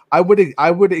I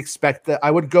would expect that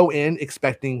I would go in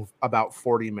expecting about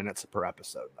 40 minutes per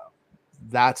episode, though.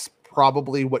 That's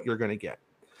probably what you're going to get.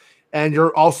 And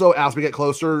you're also, as we get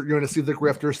closer, you're going to see the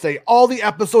grifters say all the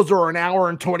episodes are an hour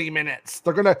and 20 minutes.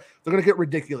 They're gonna get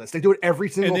ridiculous. They do it every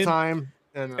single time.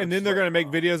 And then they're going to make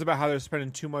videos about how they're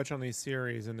spending too much on these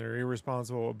series and they're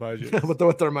irresponsible with budgets.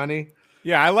 with their money.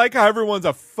 Yeah, I like how everyone's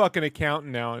a fucking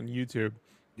accountant now on YouTube.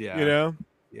 Yeah.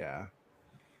 Yeah.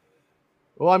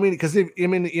 Well, I mean, because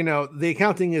the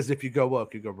accounting is if you go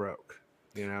woke, you go broke.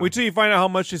 Wait till you find out how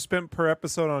much you spent per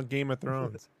episode on Game of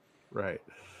Thrones. Right.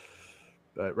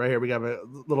 But right here we got a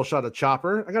little shot of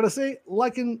Chopper. I gotta say,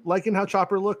 liking how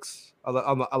Chopper looks.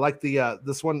 I like the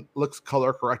this one looks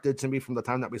color corrected to me from the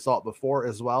time that we saw it before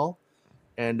as well,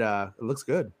 and it looks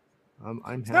good.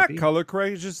 I'm happy. Not color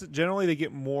correct. It's just generally they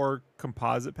get more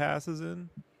composite passes in.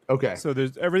 Okay. So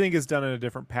everything gets done in a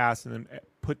different pass and then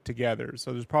put together.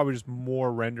 So there's probably just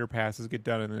more render passes get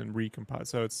done and then recompose.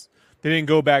 So they didn't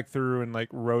go back through and like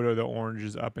roto the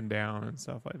oranges up and down and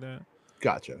stuff like that.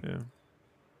 Gotcha. Yeah.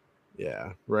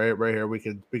 Yeah. Right here we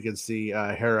could see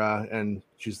Hera, and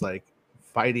she's like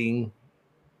fighting.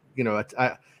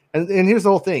 And here's the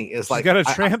whole thing: is she's like got a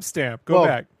tramp stamp. Go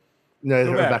back. No,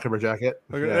 go back of her jacket.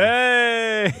 Look at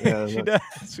Hey, yeah, she does.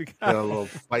 She got a little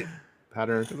fight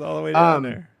pattern. It's all the way down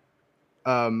there.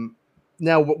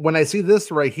 Now, when I see this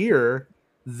right here,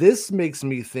 this makes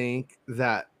me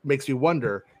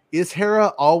wonder: is Hera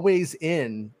always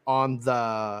in on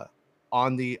the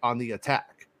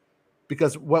attack?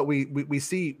 Because what we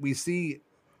see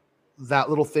that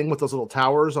little thing with those little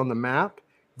towers on the map.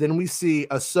 Then we see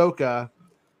Ahsoka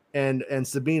and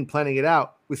Sabine planning it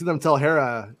out. We see them tell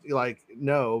Hera, like,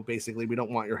 no, basically, we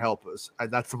don't want your help.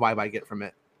 That's the vibe I get from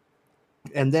it.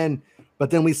 But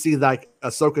then we see like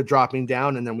Ahsoka dropping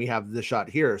down, and then we have this shot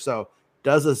here. So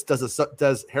does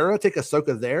Hera take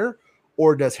Ahsoka there,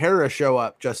 or does Hera show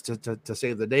up just to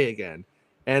save the day again?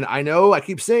 And I know I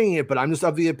keep saying it, but I'm just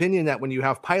of the opinion that when you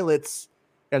have pilots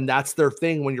and that's their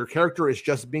thing, when your character is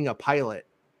just being a pilot,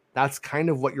 that's kind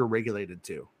of what you're regulated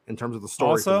to in terms of the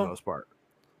story also, for the most part.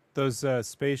 Those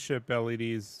spaceship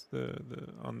LEDs,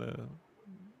 on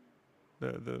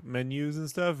the menus and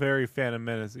stuff, very Phantom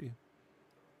Menace-y.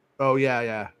 Oh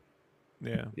yeah.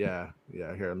 Here,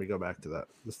 let me go back to that.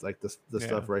 This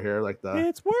stuff right here, like the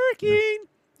it's working.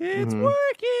 It's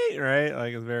working. Right?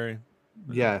 Like it's very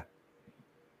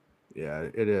Yeah,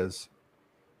 it is.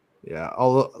 Yeah,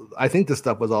 although I think this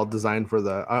stuff was all designed for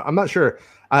the. I'm not sure.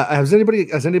 Has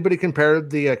anybody compared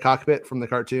the cockpit from the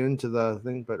cartoon to the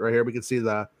thing? But right here we can see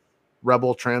the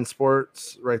Rebel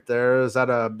transports right there. Is that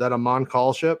a Mon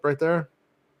Call ship right there?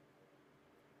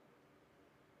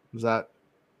 Is that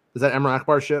Emra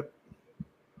Akbar ship?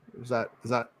 Is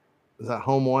that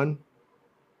Home One?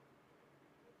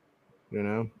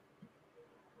 I'm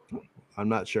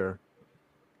not sure.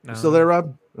 No. You still there,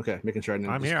 Rob? Okay, making sure I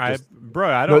didn't. I'm here. I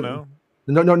don't know.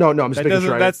 No. I'm just making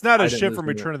sure. That's not a ship from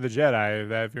Return of the Jedi.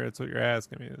 That's what you're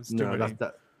asking me. It's too many.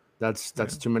 That's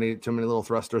too many little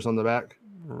thrusters on the back.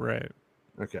 Right.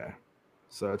 Okay.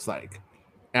 So it's like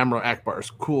Amro Akbar's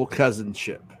cool cousin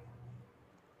ship.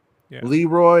 Yeah.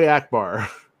 Leroy Akbar.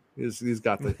 He's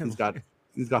got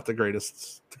the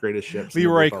greatest ships.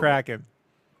 Leroy Kraken.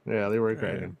 Yeah, Leroy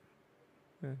Kraken.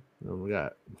 Yeah. And we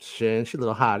got Shin. She's a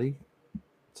little hottie.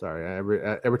 Sorry,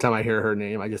 every time I hear her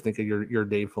name, I just think of your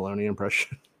Dave Filoni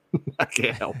impression. I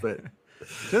can't help it.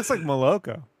 Just like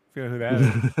Moloko. If you know who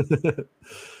that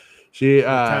is.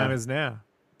 Time is now.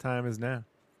 Time is now.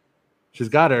 she's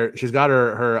got her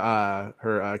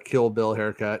Kill Bill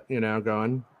haircut,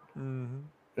 going, and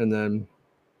then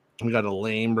we got a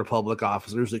lame Republic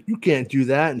officer who's like, you can't do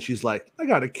that, and she's like, I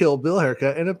got a Kill Bill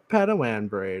haircut and a Padawan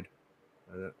braid.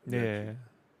 Yeah.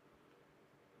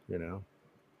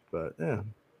 But yeah.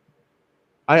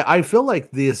 I feel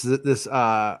like this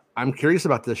I'm curious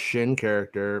about this Shin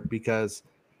character because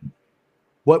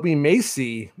what we may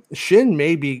see, Shin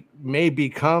may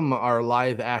become our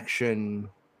live action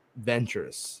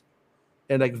Ventress.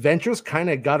 And like Ventress kind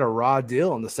of got a raw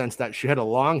deal in the sense that she had a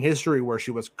long history where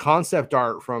she was concept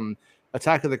art from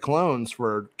Attack of the Clones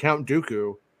for Count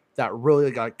Dooku that really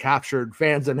got captured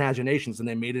fans' imaginations, and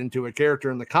they made it into a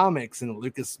character in the comics, and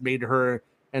Lucas made her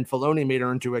and Filoni made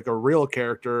her into like a real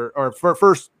character. Or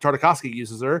first Tartakovsky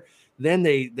uses her, then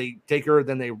they take her,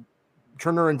 then they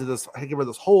turn her into this, give her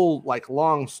this whole like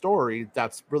long story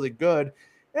that's really good,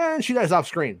 and she dies off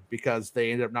screen because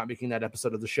they ended up not making that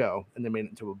episode of the show, and they made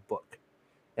it into a book.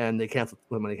 And they canceled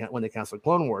when they canceled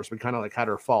Clone Wars. We kind of like had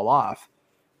her fall off,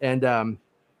 and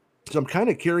so I'm kind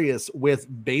of curious with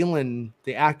Baylan,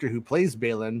 the actor who plays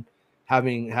Baylan,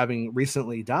 having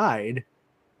recently died.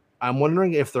 I'm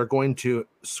wondering if they're going to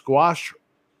squash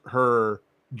her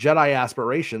Jedi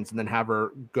aspirations and then have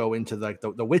her go into like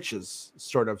the witches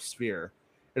sort of sphere.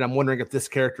 And I'm wondering if this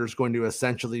character is going to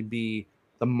essentially be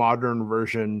the modern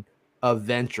version of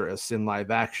Ventress in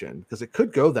live action, because it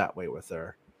could go that way with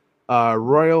her.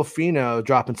 Royal Fino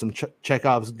dropping some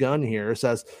Chekhov's gun here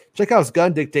says Chekhov's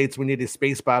gun dictates we need a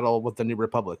space battle with the New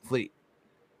Republic fleet.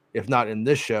 If not in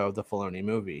this show, the Filoni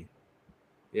movie.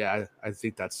 Yeah, I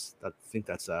think that's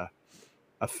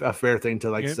a fair thing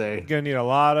to say. You're gonna need a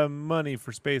lot of money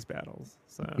for space battles,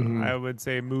 so I would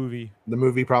say movie. The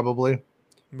movie probably.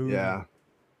 Movie. Yeah.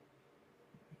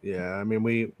 I mean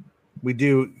we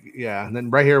do. Yeah, and then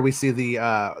right here we see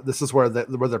the this is where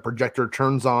the projector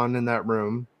turns on in that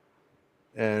room.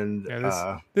 And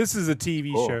this is a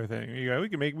TV show thing.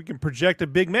 We can project a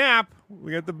big map.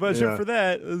 We got the budget for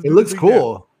that. It looks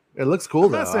cool. Map. It looks cool.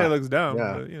 I'm not saying it looks dumb.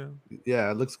 Yeah, but,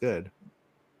 yeah, it looks good.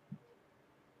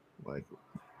 Like,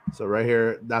 so right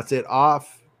here, that's it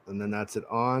off, and then that's it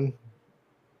on,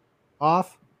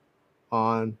 off,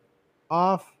 on,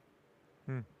 off,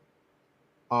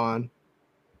 on.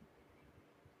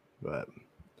 But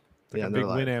like a big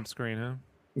Winamp screen, huh?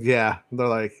 Yeah, they're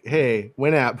like, hey,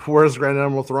 Winamp, where's Grand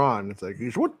Admiral Thrawn? It's like,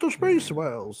 he's with the Space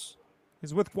Whales.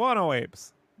 He's with Guano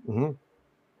Apes. And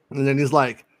then he's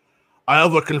like, I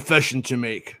have a confession to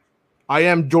make. I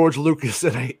am George Lucas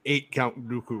and I ate Count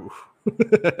Dooku.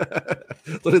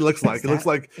 That's what it looks like.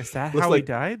 Is that how he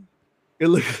died? It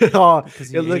looks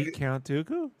because he ate Count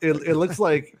Dooku? It looks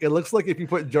like if you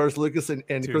put George Lucas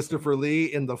and Christopher Lee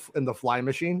in the fly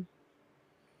machine,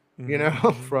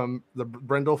 from the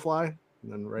Brendel fly.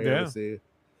 And then right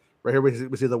here we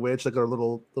see the witch, like our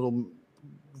little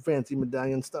fancy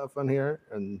medallion stuff on here,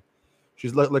 and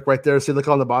she's look right there. See, look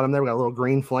on the bottom there. We got a little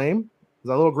green flame. Is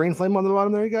that a little green flame on the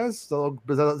bottom there, you guys? Is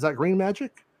that green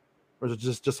magic, or is it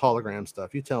just hologram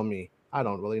stuff? You tell me. I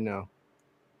don't really know.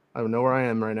 I don't know where I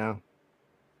am right now,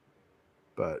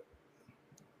 but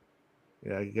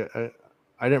yeah,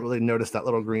 I didn't really notice that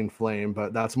little green flame,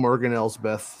 but that's Morgan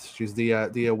Elsbeth. She's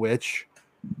the witch.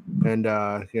 And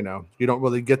you don't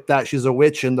really get that she's a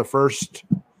witch in the first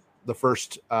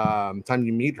time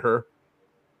you meet her,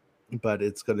 but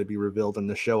it's going to be revealed in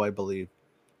the show, I believe,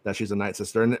 that she's a Night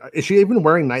Sister. And is she even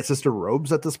wearing Night Sister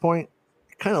robes at this point?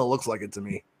 It kind of looks like it to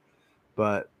me,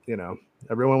 but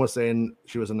everyone was saying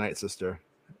she was a Night Sister.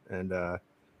 And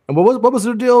what was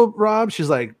her deal, Rob? She's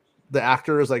like, the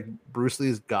actor is like Bruce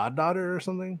Lee's goddaughter or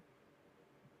something.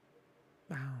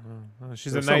 I don't know.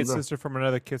 She's a Night Sister from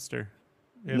another Kister.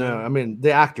 No, I mean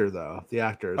the actor though. The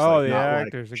actor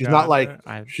is she's not like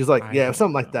she's like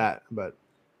something like that. But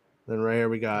then right here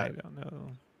we got, I don't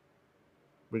know.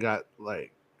 We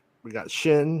got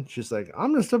Shin. She's like,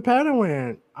 I'm just a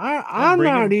Padawan. I'm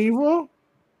not evil.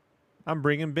 I'm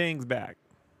bringing Bangs back.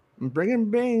 I'm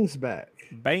bringing Bangs back.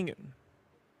 Banging.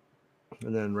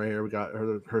 And then right here we got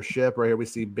her ship. Right here we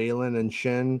see Baylan and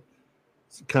Shin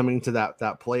coming to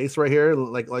that place right here.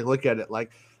 Like look at it.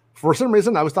 Like, for some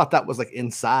reason, I always thought that was like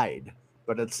inside,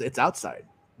 but it's outside,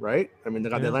 right? I mean, they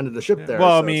landed the ship there.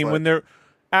 Well, so I mean, when they're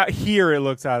out here, it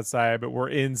looks outside, but we're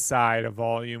inside a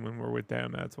volume when we're with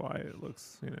them. That's why it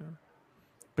looks,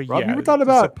 But Rob, you ever thought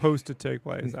about supposed to take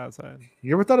place outside?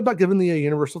 You ever thought about giving the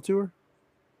Universal tour?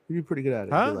 You'd be pretty good at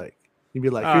it. Huh? You'd be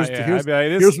like,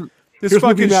 here's this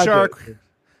fucking shark.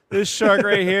 This shark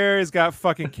right here has got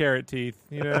fucking carrot teeth.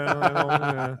 You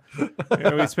know,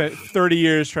 we spent 30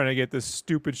 years trying to get this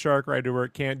stupid shark ride to where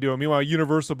it can't do it. Meanwhile,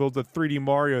 Universal builds a 3D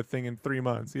Mario thing in 3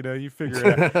 months. You know, you figure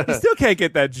it out. You still can't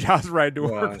get that Jaws ride to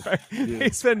work. Right? They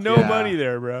spend no money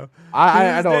there, bro.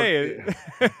 I don't.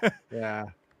 Yeah.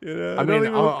 You know, I mean, don't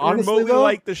even honestly, remotely though,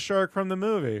 like the shark from the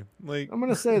movie. Like, I'm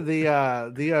gonna say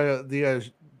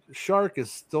the shark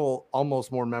is still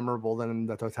almost more memorable than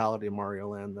the totality of Mario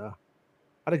Land, though.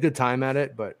 I had a good time at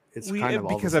it, but it's kind of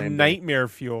all because the of same nightmare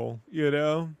fuel, you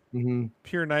know,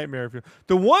 pure nightmare fuel.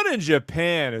 The one in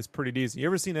Japan is pretty decent. You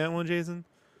ever seen that one, Jason?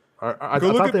 I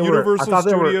Go look at Universal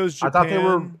Studios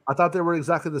Japan. I thought they were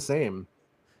exactly the same.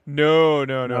 No,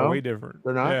 way different.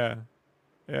 They're not.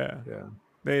 Yeah.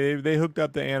 They hooked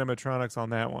up the animatronics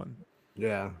on that one.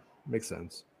 Yeah, makes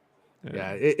sense.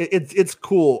 Yeah, it's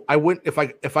cool. I wouldn't if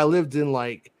I lived in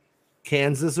like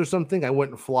Kansas or something, I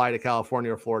wouldn't fly to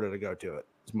California or Florida to go to it.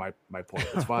 It's my point.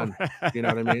 It's fun. You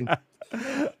know what I mean?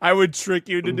 I would trick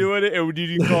you to doing it, and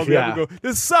you call me up and go,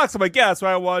 "This sucks." I'm like, "Yeah, that's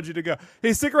why I wanted you to go."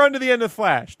 Hey, stick around to the end of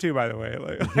Flash too, by the way.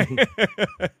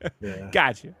 Like,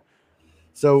 gotcha.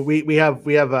 So we have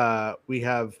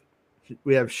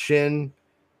Shin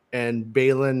and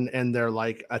Balin, and they're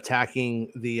like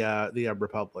attacking the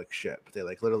Republic ship. They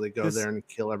like literally go there and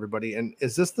kill everybody. And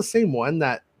is this the same one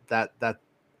that I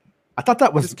thought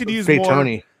that was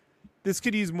Tony? This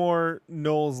could use more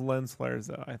Knowles lens flares,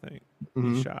 though. I think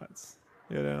these shots.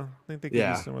 You know, I think they could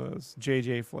use some of those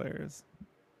JJ flares.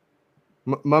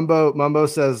 Mumbo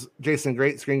says, Jason,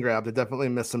 great screen grab. I definitely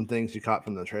missed some things you caught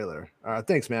from the trailer.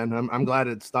 Thanks, man. I'm glad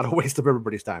it's not a waste of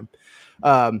everybody's time.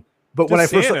 But when I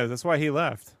first that's why he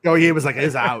left. Oh, he was like,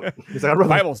 "It's out." He's like,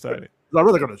 Bible study. I'd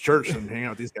rather go to church than hang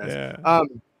out with these guys. Yeah.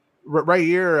 Right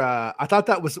here, I thought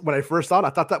that was when I first saw it.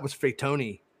 I thought that was Fake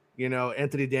Tony. You know,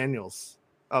 Anthony Daniels.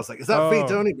 I was like, "Is that Fake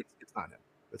Tony?" But it's not him.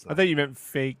 It's not. I thought you meant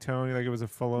Fake Tony, like it was a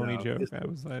Filoni joke. That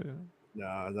was like,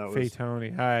 no, that was Fake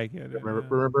Tony. I get it.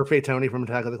 Remember Fake Tony from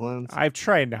Attack of the Clones? I've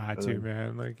tried not to,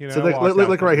 man. Like, you know. So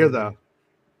look right here, though.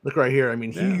 Look right here. I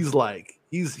mean, he's like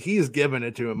he's giving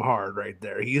it to him hard right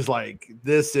there. He's like,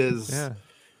 this is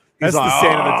that's the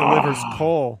Santa that delivers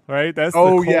coal, right? That's the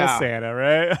coal Santa,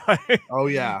 right? Oh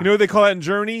yeah. You know what they call that in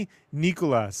Germany?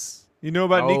 Nicholas. You know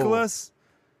about Nicholas?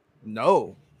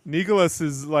 No. Nicholas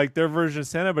is like their version of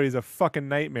Santa, but he's a fucking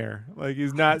nightmare. Like,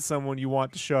 he's not someone you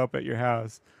want to show up at your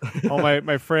house.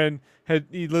 My friend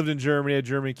he lived in Germany, had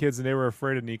German kids, and they were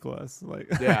afraid of Nicholas.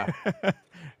 Like,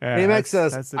 Max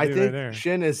says, I think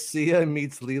Shin is Sia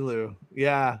meets Lilu.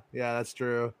 Yeah, that's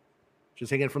true. Just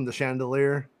hanging from the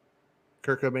chandelier,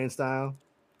 Kurt Cobain style.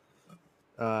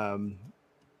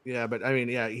 But I mean,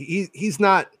 he's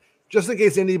not. Just in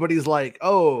case anybody's like,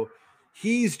 oh,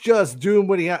 he's just doing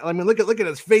what he. I mean, look at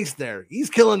his face there. He's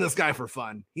killing this guy for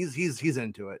fun. He's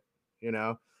into it, you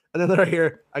know. And then right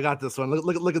here, I got this one.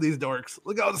 Look at these dorks.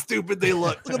 Look how stupid they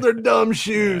look. Look at their dumb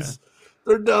shoes.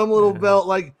 Their dumb little belt.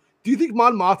 Like, do you think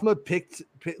Mon Mothma picked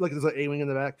like there's an A-wing in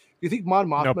the back? Do you think Mon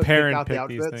Mothma picked out the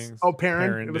outfits? Oh,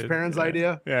 Perrin. It was Perrin's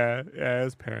idea. Yeah, it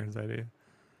was Perrin's idea.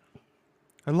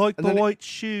 I like the white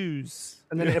shoes.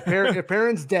 And then if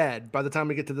Perrin's dead by the time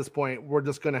we get to this point, we're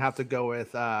just gonna have to go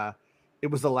with it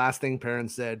was the last thing Perrin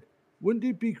said. Wouldn't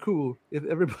it be cool if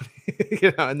everybody,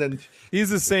 you know? And then he's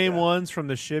the same ones from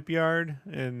the shipyard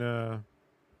in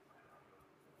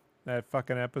that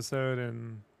fucking episode.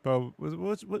 And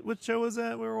what show was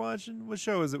that we were watching? What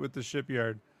show was it with the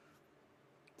shipyard?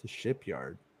 The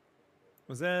shipyard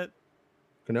was that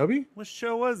Kenobi? What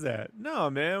show was that? No,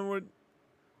 man.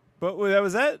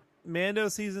 Was that Mando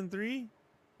season 3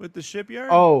 with the shipyard?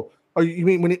 Oh, you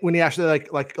mean when he actually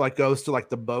like goes to like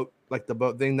the boat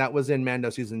thing? That was in Mando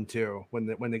season 2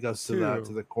 when it goes to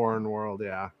the corn world.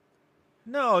 Yeah.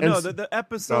 No, the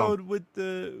episode with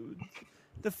the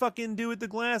fucking dude with the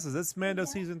glasses. That's Mando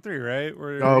season 3, right?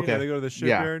 Where they go to the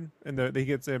shipyard and he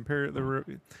gets Imperial.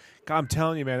 God, I'm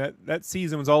telling you, man, that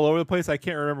season was all over the place. I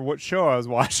can't remember what show I was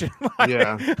watching.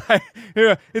 It's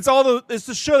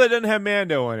the show that doesn't have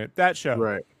Mando in it. That show,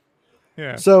 right?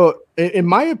 Yeah. So, in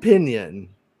my opinion,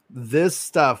 this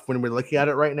stuff, when we're looking at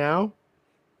it right now,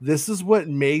 this is what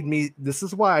made me. This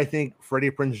is why I think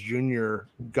Freddie Prinze Jr.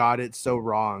 got it so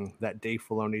wrong that Dave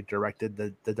Filoni directed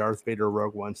the Darth Vader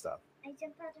Rogue One stuff. I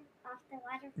jumped off the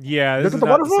waterfall. Yeah, this is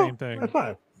not the same thing.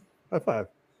 High five.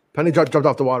 Penny jumped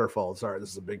off the waterfall. Sorry, this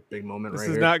is a big moment right here.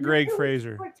 This is not Greg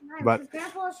Fraser. But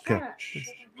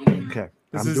okay.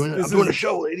 I'm doing a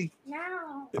show, lady.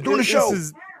 No. I'm doing a show. This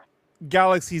is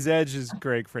Galaxy's Edge is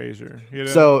Greg Fraser. You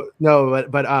know? So no,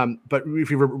 but if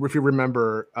you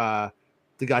remember,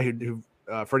 the guy who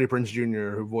Freddie Prinze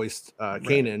Jr. who voiced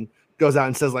Kanan goes out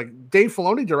and says like Dave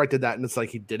Filoni directed that, and it's like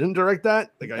he didn't direct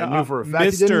that. Like I knew for a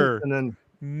fact he didn't. And then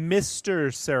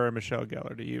Mr. Sarah Michelle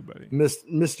Gellar to you, buddy.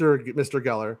 Mr.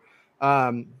 Geller.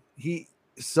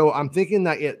 So I'm thinking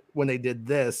that when they did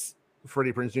this,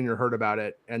 Freddie Prinze Jr. heard about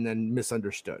it and then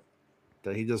misunderstood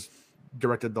that he just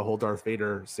directed the whole Darth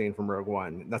Vader scene from Rogue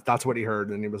One. That's what he heard,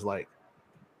 and he was like,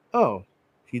 "Oh,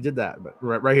 he did that." But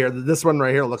right here, this one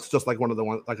right here looks just like one of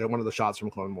the shots from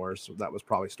Clone Wars. So that was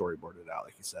probably storyboarded out,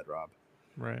 like you said, Rob.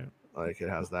 Right. Like it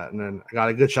has that, and then I got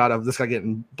a good shot of this guy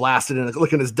getting blasted and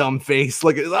look at his dumb face.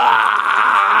 Look at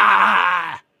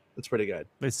That's pretty good.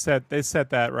 They set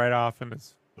that right off in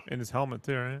his helmet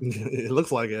too, right? It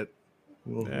looks like it.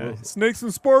 Yeah. Snakes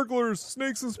and sparklers.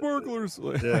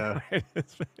 Yeah. Right in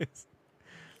his face.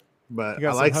 But you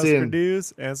got I like some seeing Husker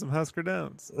do's and some Husker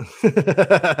don'ts.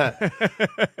 The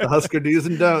Husker do's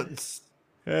and don'ts.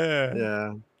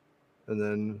 Yeah. And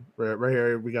then right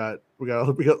here we got like a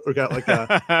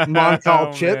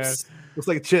Moncal chips. Man. Looks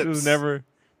like chips.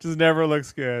 Just never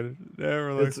looks good.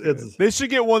 Never looks good. They should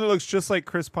get one that looks just like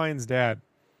Chris Pine's dad.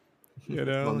 You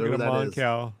know, get a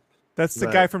Moncal. That's the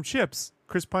guy from Chips.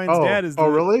 Chris Pine's dad is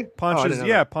really?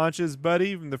 Ponch's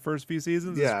buddy from the first few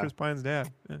seasons is Chris Pine's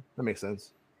dad. Yeah. That makes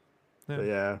sense.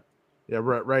 Yeah.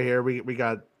 Right here we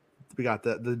got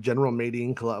the General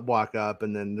Mating Club walk up,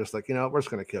 and then just like, we're just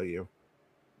gonna kill you.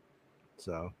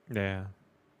 So yeah.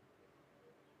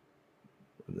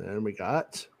 And then we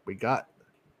got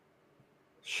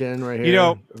Shin right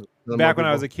here. Back when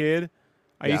I was a kid,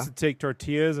 I used to take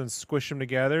tortillas and squish them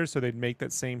together so they'd make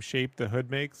that same shape the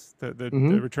hood makes, the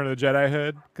Return of the Jedi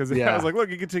hood. Because I was like, look,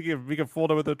 we can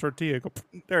fold it with a tortilla. Go,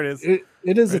 there it is. It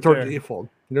is a tortilla fold.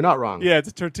 You're not wrong. Yeah, it's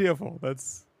a tortilla fold.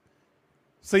 That's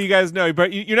so you guys know,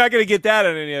 but you're not going to get that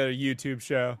on any other YouTube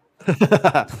show.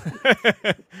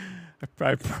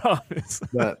 I promise.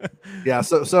 But yeah,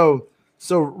 so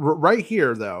right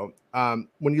here though,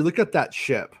 when you look at that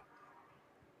ship,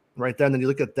 right then, you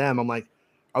look at them, I'm like,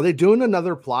 are they doing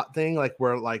another plot thing, like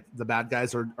where like the bad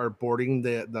guys are boarding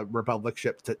the Republic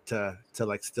ship to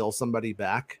like steal somebody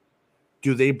back?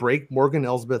 Do they break Morgan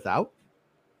Elsbeth out?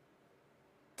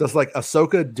 Does like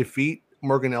Ahsoka defeat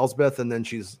Morgan Elsbeth and then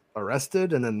she's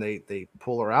arrested and then they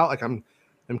pull her out? Like I'm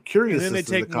curious. And then they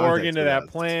take Morgan to that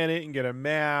planet and get a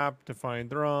map to find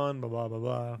Thrawn. Blah blah blah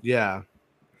blah. Yeah,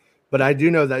 but I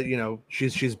do know that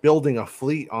she's building a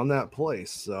fleet on that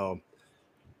place. So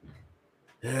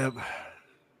yeah.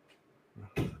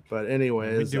 But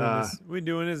anyways, we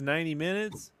doing this 90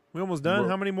 minutes. We almost done.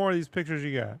 How many more of these pictures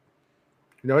you got?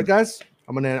 You know what, guys?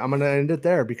 I'm gonna end it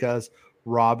there because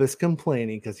Rob is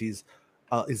complaining because he's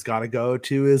got to go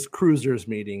to his cruisers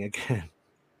meeting again.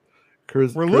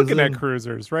 We're looking at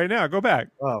cruisers right now. Go back.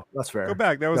 Oh, that's fair. Go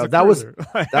back. That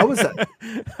was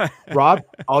Rob.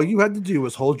 All you had to do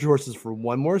was hold your horses for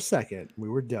one more second. We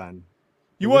were done.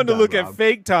 You wanted to look at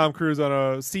fake Tom Cruise on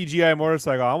a CGI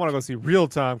motorcycle. I want to go see real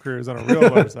Tom Cruise on a real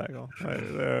motorcycle.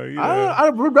 I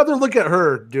would rather look at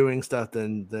her doing stuff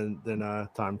than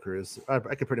Tom Cruise. I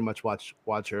could pretty much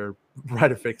watch her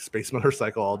ride a fake space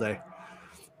motorcycle all day.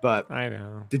 But I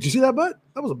know. Did you see that butt?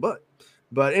 That was a butt.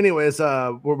 But anyways,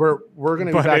 we're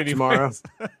gonna be back tomorrow.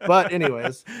 But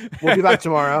anyways, we'll be back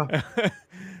tomorrow.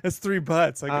 That's 3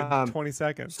 butts, like in 20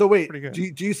 seconds. So wait,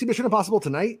 do you see Mission Impossible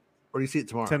tonight, or do you see it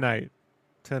tomorrow? Tonight.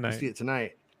 You see it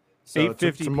tonight. So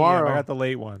 8:50 tomorrow. PM. I got the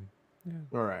late one. Yeah.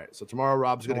 All right. So tomorrow,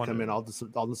 Rob's gonna come in all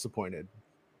disappointed.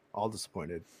 All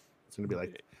disappointed. It's gonna be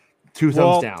like 2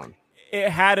 thumbs down. It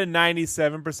had a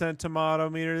 97% tomato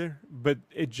meter, but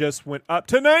it just went up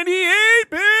to 98,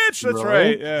 bitch. That's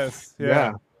right. Yes.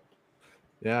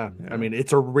 Yeah. I mean,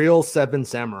 it's a real 7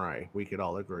 Samurai. We could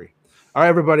all agree. All right,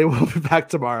 everybody. We'll be back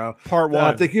tomorrow. Part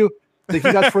 1. Thank you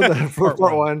guys for part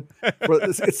 1.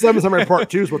 It's 7 Samurai Part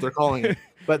 2 is what they're calling it.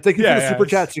 But thank you for the super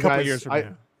chats, you guys.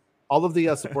 All of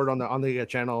the support on the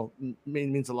channel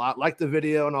means a lot. Like the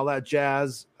video and all that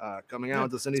jazz. Coming out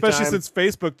with us anytime. Especially since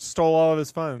Facebook stole all of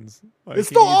his funds. They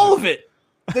stole all of it.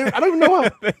 I don't even know how.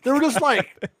 They were just like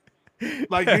you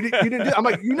didn't do, I'm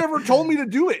like, you never told me to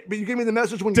do it, but you gave me the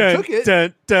message when you took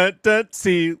it.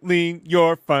 Stealing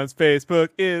your funds. Facebook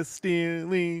is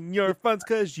stealing your funds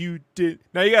because you did.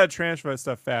 Now you got to transfer that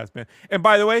stuff fast, man. And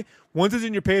by the way, once it's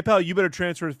in your PayPal, you better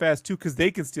transfer it fast too, because they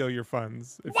can steal your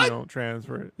funds if you don't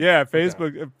transfer it. Yeah,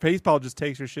 Facebook, PayPal just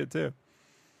takes your shit too.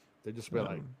 They just be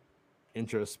like,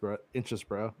 interest, bro.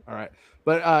 All right,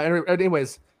 but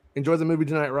anyways. Enjoy the movie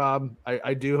tonight, Rob.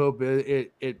 I do hope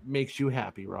it makes you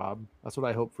happy, Rob. That's what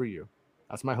I hope for you.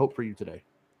 That's my hope for you today.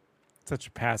 Such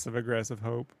a passive-aggressive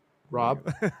hope.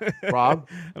 Rob. I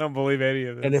don't believe any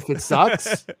of this. And if it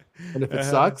sucks,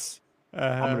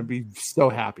 I'm going to be so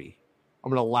happy. I'm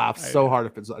gonna laugh so hard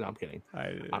if it's. No, I'm kidding.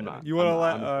 I'm not. You want to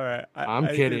laugh? All right. I'm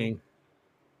kidding.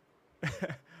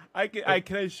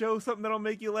 Can I show something that'll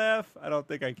make you laugh? I don't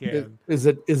think I can. Is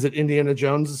it Indiana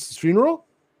Jones' funeral?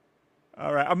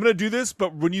 All right, I'm gonna do this,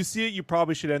 but when you see it, you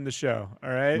probably should end the show. All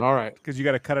right, because you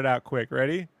got to cut it out quick.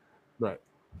 Ready? Right.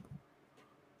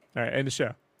 All right, end the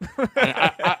show.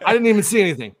 I didn't even see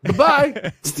anything. Goodbye.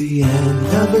 It's the end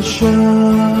of the show.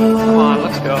 Come on,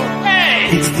 let's go. Hey!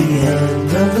 It's the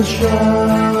end of the show.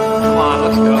 Come on,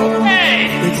 let's go.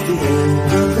 Hey! It's the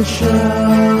end of the show.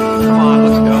 Come on,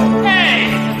 let's go.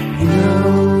 Hey! You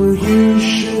know you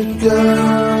should go.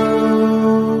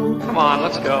 Come on,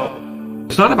 let's go.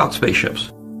 It's not about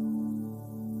spaceships.